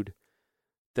mode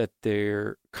that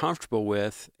they're comfortable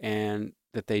with and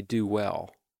that they do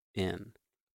well in.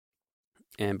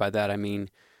 And by that I mean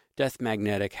Death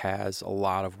Magnetic has a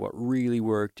lot of what really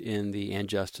worked in the And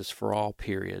Justice for All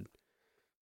period.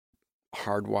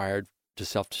 Hardwired to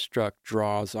Self-Destruct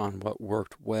draws on what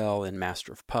worked well in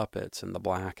Master of Puppets and the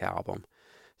Black Album.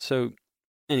 So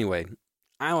anyway,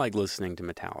 I like listening to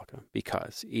Metallica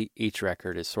because each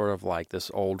record is sort of like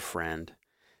this old friend,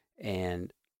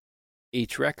 and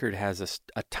each record has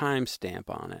a timestamp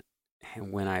on it.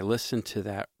 And when I listen to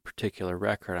that particular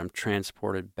record, I'm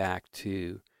transported back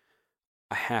to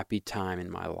a happy time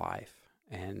in my life.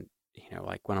 And,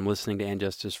 like when I'm listening to And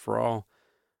Justice for All,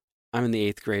 I'm in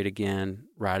the 8th grade again,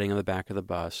 riding on the back of the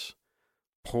bus,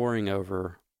 poring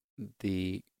over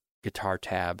the guitar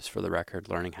tabs for the record,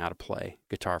 learning how to play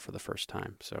guitar for the first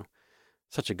time. So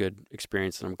such a good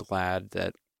experience, and I'm glad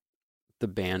that the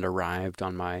band arrived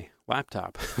on my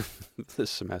laptop this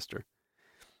semester.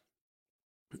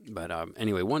 But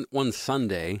anyway, one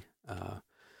Sunday,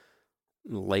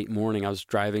 late morning, I was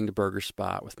driving to Burger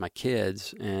Spot with my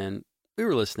kids, and we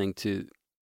were listening to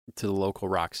the local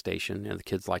rock station. The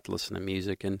kids like to listen to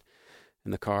music in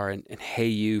the car, and Hey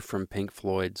You from Pink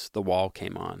Floyd's The Wall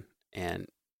came on, and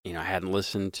I hadn't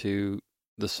listened to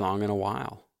the song in a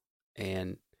while.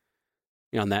 And,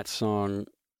 on that song,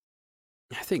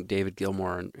 I think David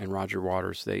Gilmour and Roger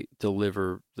Waters, they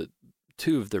deliver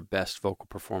 2 of their best vocal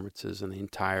performances in the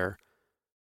entire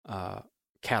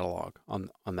catalog on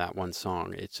that one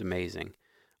song. It's amazing.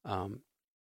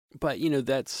 But,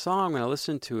 that song, when I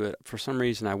listened to it, for some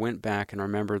reason, I went back and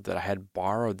remembered that I had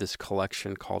borrowed this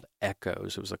collection called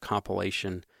Echoes. It was a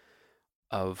compilation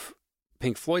of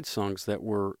Pink Floyd songs that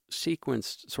were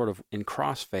sequenced sort of in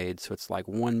crossfade, so it's like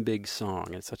one big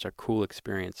song. It's such a cool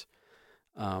experience.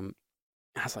 I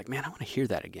was like, man, I want to hear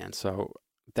that again. So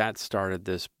that started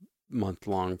this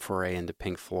month-long foray into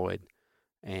Pink Floyd,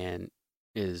 and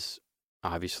is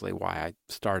obviously why I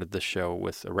started the show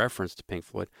with a reference to Pink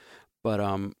Floyd. But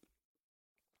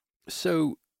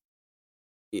so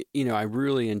I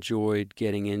really enjoyed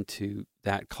getting into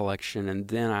that collection, and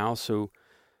then I also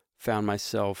found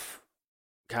myself,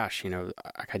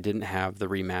 I didn't have the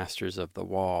remasters of The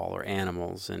Wall or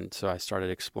Animals, and so I started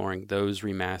exploring those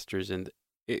remasters, and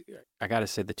I got to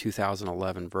say the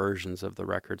 2011 versions of the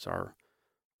records are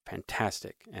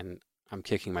fantastic, and I'm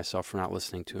kicking myself for not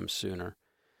listening to them sooner.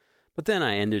 But then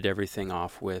I ended everything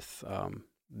off with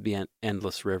the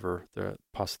Endless River, the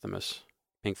posthumous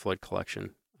Pink Floyd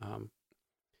collection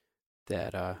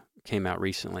that came out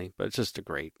recently, but it's just a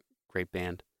great, great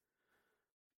band.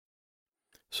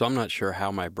 So I'm not sure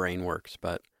how my brain works,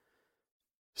 but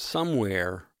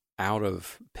somewhere out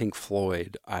of Pink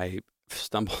Floyd, I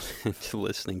stumbled into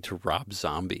listening to Rob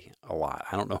Zombie a lot.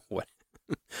 I don't know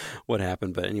what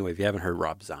happened, but anyway, if you haven't heard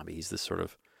Rob Zombie, he's this sort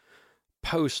of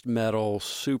post-metal,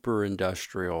 super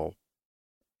industrial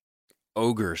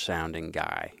ogre sounding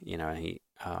guy,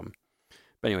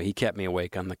 but anyway, he kept me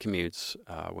awake on the commutes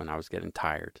when I was getting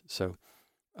tired. So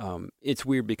it's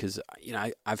weird because,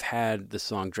 I've had the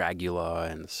song Dragula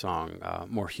and the song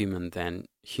More Human Than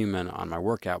Human on my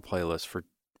workout playlist for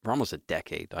almost a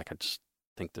decade. Like, I just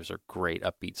think those are great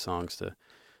upbeat songs to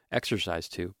exercise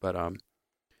to. But,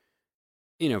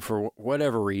 for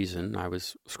whatever reason, I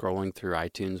was scrolling through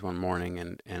iTunes one morning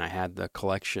and I had the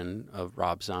collection of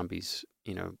Rob Zombie's,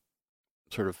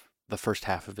 sort of the first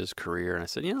half of his career. And I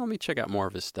said, let me check out more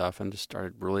of his stuff, and just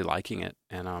started really liking it.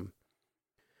 And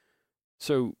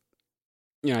so,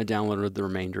 I downloaded the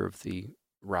remainder of the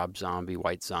Rob Zombie,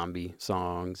 White Zombie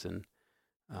songs. And,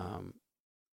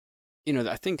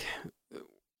 I think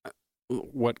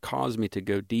what caused me to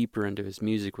go deeper into his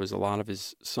music was a lot of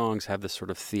his songs have this sort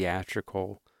of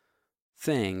theatrical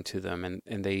thing to them,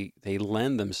 and they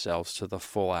lend themselves to the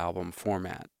full album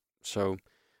format. So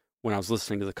when I was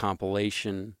listening to the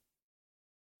compilation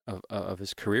of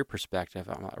his career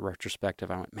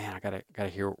retrospective, I went, man, I gotta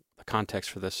hear the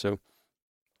context for this. So,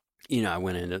 I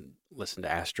went in to listen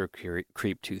to Astro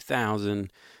Creep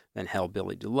 2000, then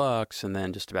Hellbilly Deluxe, and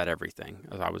then just about everything.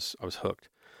 I was hooked.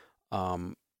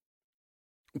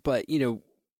 But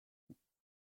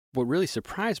what really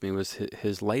surprised me was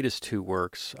his latest two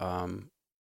works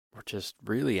were just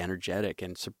really energetic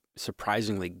and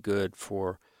surprisingly good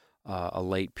for a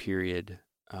late period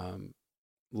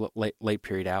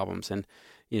albums. And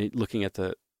looking at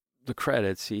the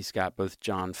credits, he's got both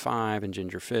John 5 and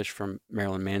Ginger Fish from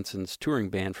Marilyn Manson's touring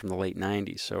band from the late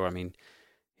 90s. So,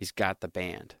 he's got the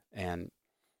band. And,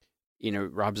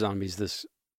 Rob Zombie's this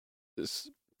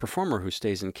performer who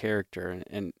stays in character.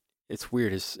 And it's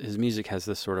weird. His music has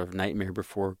this sort of Nightmare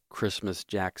Before Christmas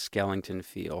Jack Skellington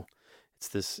feel. It's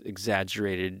this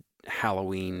exaggerated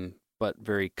Halloween, but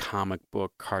very comic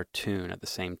book cartoon at the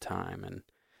same time. And,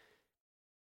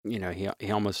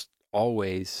 he almost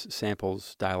always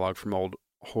samples dialogue from old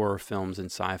horror films and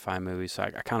sci-fi movies. So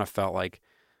I kind of felt like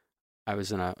I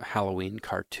was in a Halloween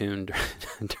cartoon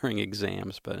during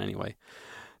exams. But anyway,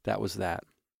 that was that.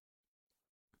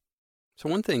 So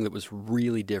one thing that was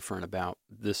really different about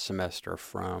this semester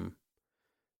from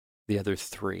the other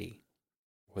three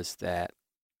was that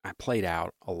I played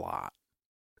out a lot.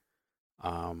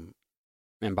 And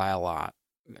by a lot,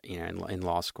 in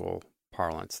law school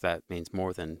parlance, that means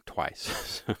more than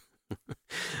twice.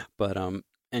 But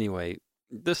anyway,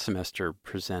 this semester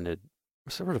presented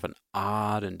sort of an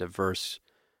odd and diverse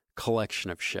collection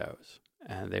of shows.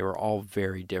 And they were all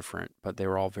very different, but they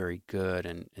were all very good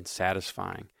and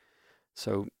satisfying.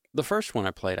 So the first one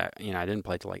I played, I didn't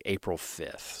play till like April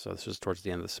 5th. So this was towards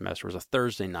the end of the semester. It was a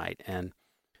Thursday night. And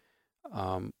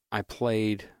I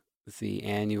played the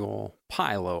annual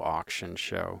PILO auction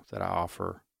show that I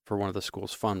offer for one of the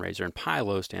school's fundraiser. And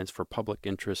PILO stands for Public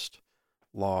Interest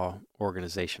Law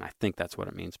Organization. I think that's what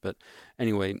it means. But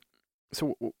anyway,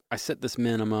 so I set this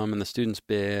minimum and the students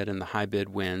bid and the high bid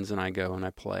wins, and I go and I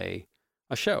play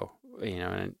a show,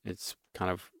 and it's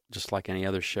kind of just like any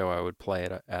other show I would play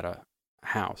at a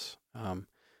house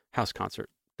concert.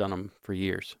 Done them for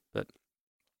years. But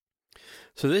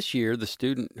so this year, the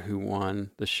student who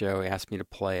won the show asked me to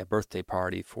play a birthday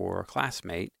party for a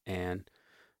classmate, and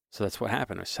so that's what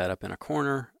happened. I set up in a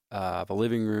corner of a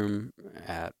living room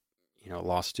at a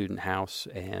law student house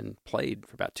and played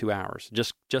for about 2 hours.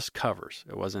 Just covers.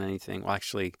 It wasn't anything. Well,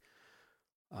 actually,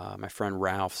 my friend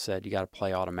Ralph said you got to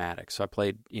play automatic, so I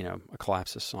played a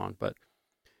Collapsis song. But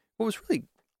what was really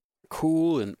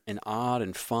cool and odd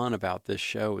and fun about this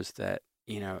show is that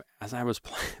as I was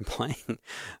playing,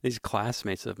 these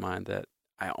classmates of mine that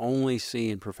I only see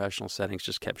in professional settings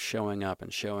just kept showing up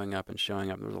and showing up and showing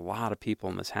up. There was a lot of people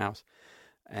in this house,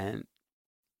 and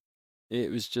it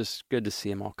was just good to see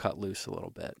them all cut loose a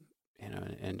little bit,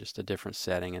 in just a different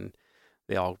setting. And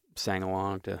they all sang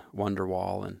along to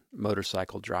Wonderwall and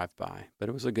Motorcycle Drive By. But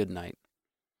it was a good night.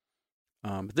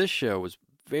 But this show was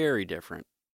very different.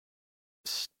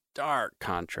 Stark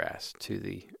contrast to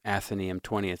the Athenaeum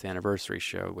 20th anniversary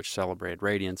show, which celebrated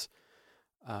Radiance.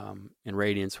 And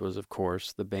Radiance was, of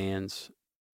course, the band's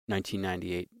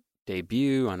 1998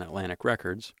 debut on Atlantic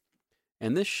Records.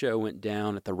 And this show went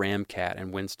down at the Ramcat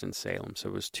in Winston-Salem. So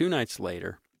it was 2 nights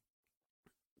later.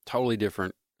 Totally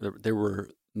different. There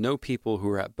were no people who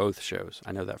were at both shows.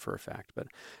 I know that for a fact. But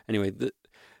anyway,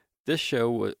 this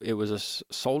show, it was a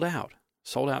sold out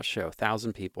show,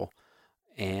 1,000 people.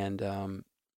 And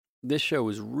this show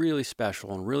was really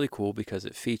special and really cool because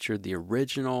it featured the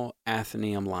original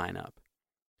Athenaeum lineup,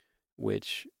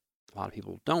 which a lot of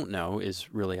people don't know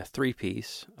is really a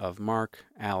 3-piece of Mark,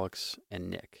 Alex, and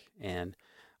Nick. And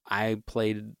I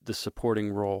played the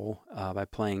supporting role by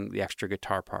playing the extra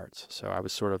guitar parts. So I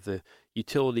was sort of the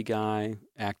utility guy,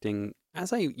 acting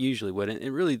as I usually would.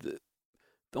 And really, the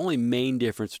only main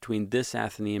difference between this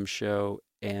Athenaeum show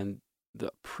and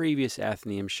the previous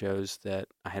Athenaeum shows that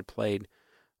I had played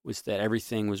was that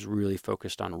everything was really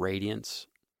focused on Radiance,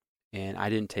 and I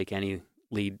didn't take any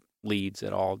leads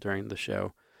at all during the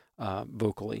show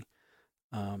vocally.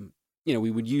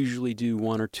 We would usually do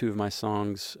one or two of my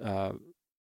songs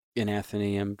in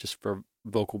Athenaeum just for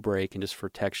vocal break and just for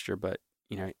texture, but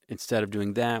instead of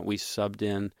doing that, we subbed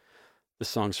in the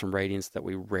songs from Radiance that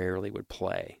we rarely would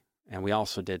play, and we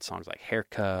also did songs like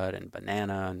Haircut and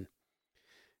Banana, and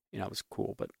it was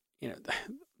cool. But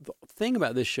the thing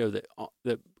about this show that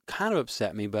kind of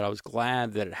upset me, but I was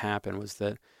glad that it happened, was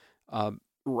that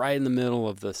right in the middle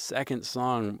of the second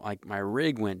song, like, my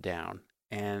rig went down,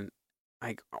 and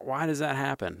like, why does that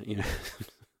happen?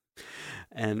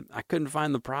 And I couldn't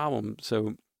find the problem.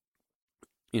 So,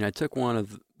 I took one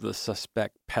of the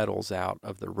suspect pedals out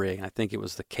of the rig, and I think it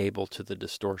was the cable to the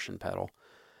distortion pedal.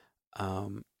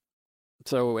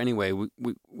 So anyway, we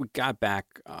got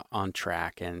back on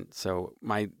track, and so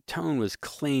my tone was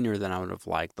cleaner than I would have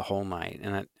liked the whole night,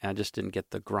 and I just didn't get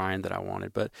the grind that I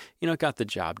wanted, but it got the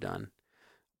job done.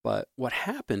 But what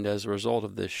happened as a result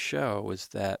of this show was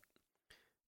that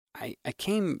I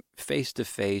came face to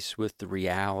face with the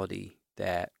reality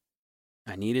that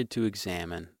I needed to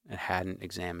examine and hadn't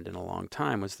examined in a long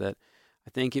time, was that I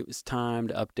think it was time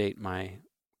to update my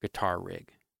guitar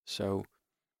rig. So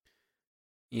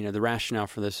the rationale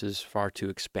for this is far too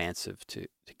expansive to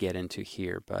get into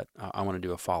here, but I want to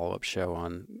do a follow-up show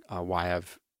on why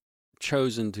I've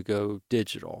chosen to go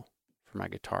digital for my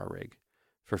guitar rig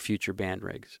for future band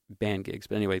gigs.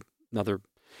 But anyway, another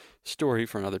story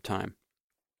for another time.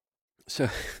 So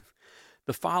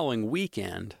the following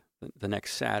weekend, the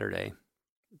next Saturday,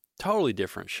 totally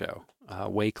different show.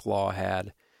 Wake Law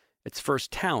had its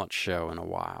first talent show in a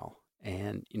while.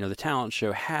 And, the talent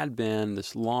show had been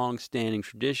this long-standing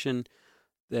tradition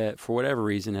that, for whatever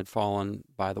reason, had fallen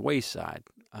by the wayside.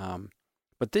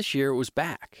 But this year it was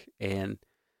back, and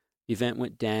the event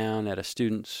went down at a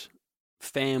student's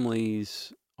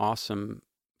family's awesome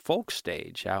folk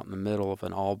stage out in the middle of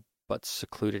an all but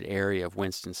secluded area of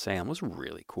Winston-Salem. It was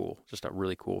really cool, just a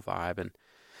really cool vibe. And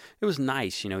it was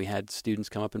nice. We had students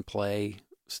come up and play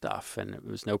stuff, and it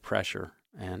was no pressure.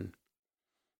 And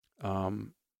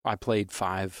I played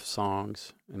 5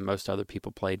 songs, and most other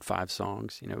people played 5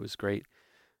 songs. It was great.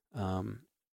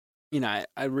 I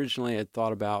originally had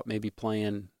thought about maybe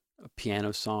playing a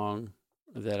piano song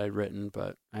that I'd written,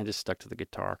 but I just stuck to the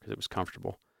guitar because it was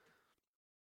comfortable.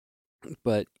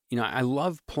 But, I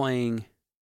love playing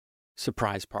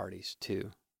surprise parties,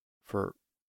 too, for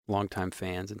longtime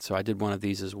fans. And so I did one of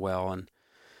these as well. And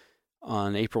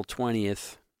on April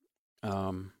 20th,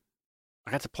 I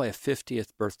got to play a 50th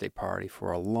birthday party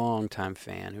for a longtime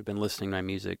fan who'd been listening to my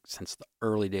music since the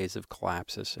early days of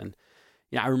Collapsis. And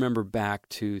I remember back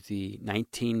to the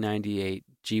 1998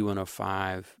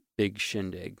 G105 Big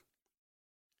Shindig.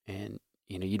 And,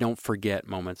 you don't forget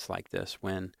moments like this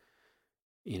when,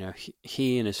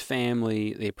 he and his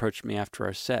family, they approached me after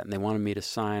our set, and they wanted me to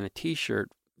sign a T-shirt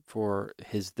for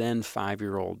his then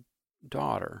 5-year-old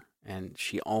daughter. And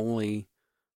she only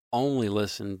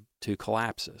listened to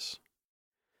Collapsis.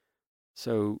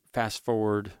 So fast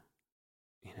forward,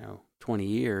 20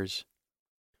 years,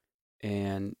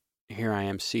 and here I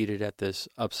am seated at this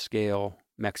upscale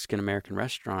Mexican-American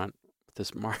restaurant with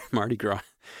this Mardi Gras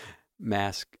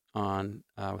mask on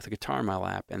with a guitar in my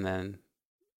lap, and then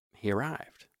he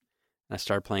arrived. And I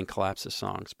started playing Collapsis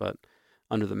songs, but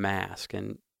under the mask.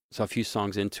 And so a few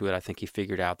songs into it, I think he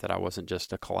figured out that I wasn't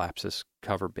just a Collapsis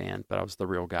cover band, but I was the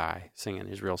real guy singing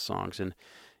his real songs. And,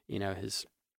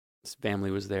 his family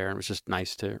was there, and it was just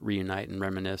nice to reunite and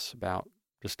reminisce about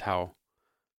just how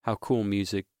cool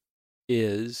music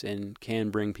is and can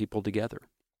bring people together.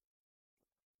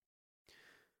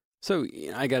 So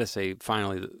I got to say,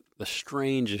 finally, the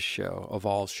strangest show of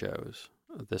all shows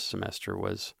this semester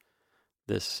was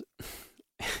this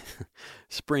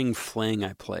spring fling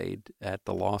I played at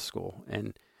the law school.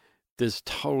 And this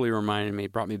totally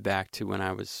brought me back to when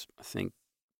I was, I think,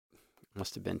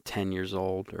 must have been 10 years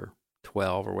old or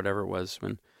 12 or whatever it was,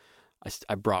 when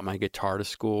I brought my guitar to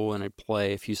school and I'd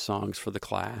play a few songs for the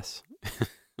class.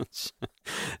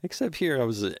 Except here I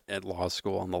was at law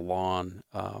school on the lawn,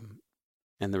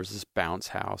 and there was this bounce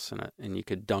house, and you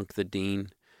could dunk the dean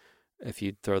if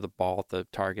you'd throw the ball at the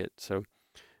target. So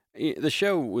the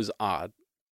show was odd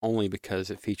only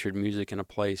because it featured music in a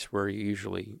place where you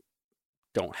usually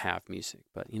don't have music.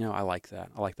 But, I like that.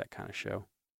 I like that kind of show.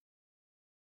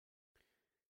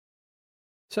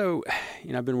 So,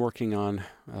 I've been working on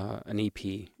an EP.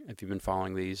 If you've been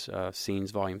following these,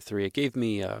 Scenes Volume 3, it gave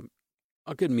me a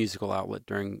good musical outlet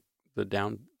during the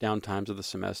down times of the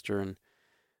semester. And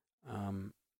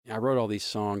I wrote all these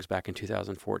songs back in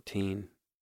 2014.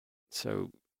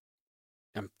 So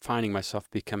I'm finding myself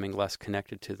becoming less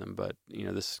connected to them. But,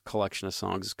 this collection of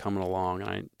songs is coming along, and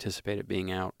I anticipate it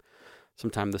being out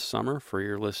sometime this summer for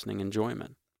your listening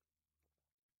enjoyment.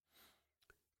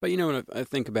 But, when I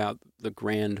think about the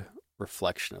grand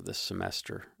reflection of this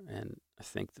semester, and I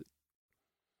think that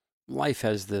life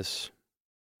has this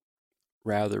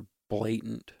rather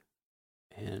blatant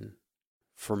and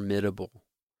formidable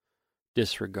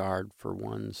disregard for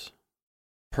one's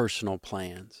personal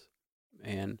plans.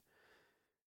 And,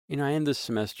 I end this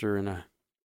semester in a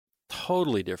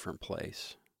totally different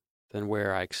place than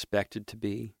where I expected to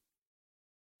be,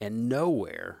 and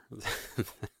nowhere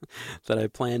that I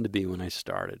planned to be when I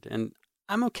started. And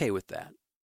I'm okay with that.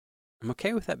 I'm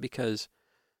okay with that because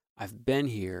I've been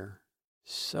here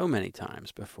so many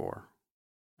times before,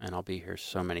 and I'll be here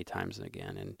so many times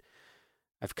again. And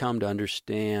I've come to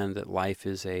understand that life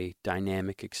is a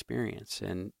dynamic experience,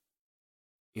 and,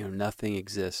 nothing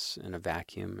exists in a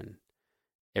vacuum, and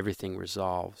everything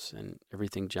resolves, and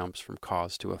everything jumps from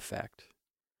cause to effect,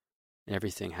 and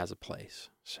everything has a place.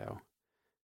 So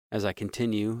as I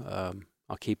continue,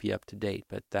 I'll keep you up to date,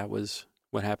 but that was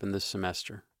what happened this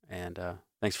semester, and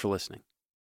thanks for listening.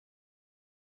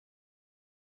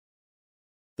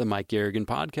 The Mike Garrigan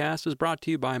Podcast is brought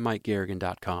to you by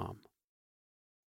MikeGarrigan.com.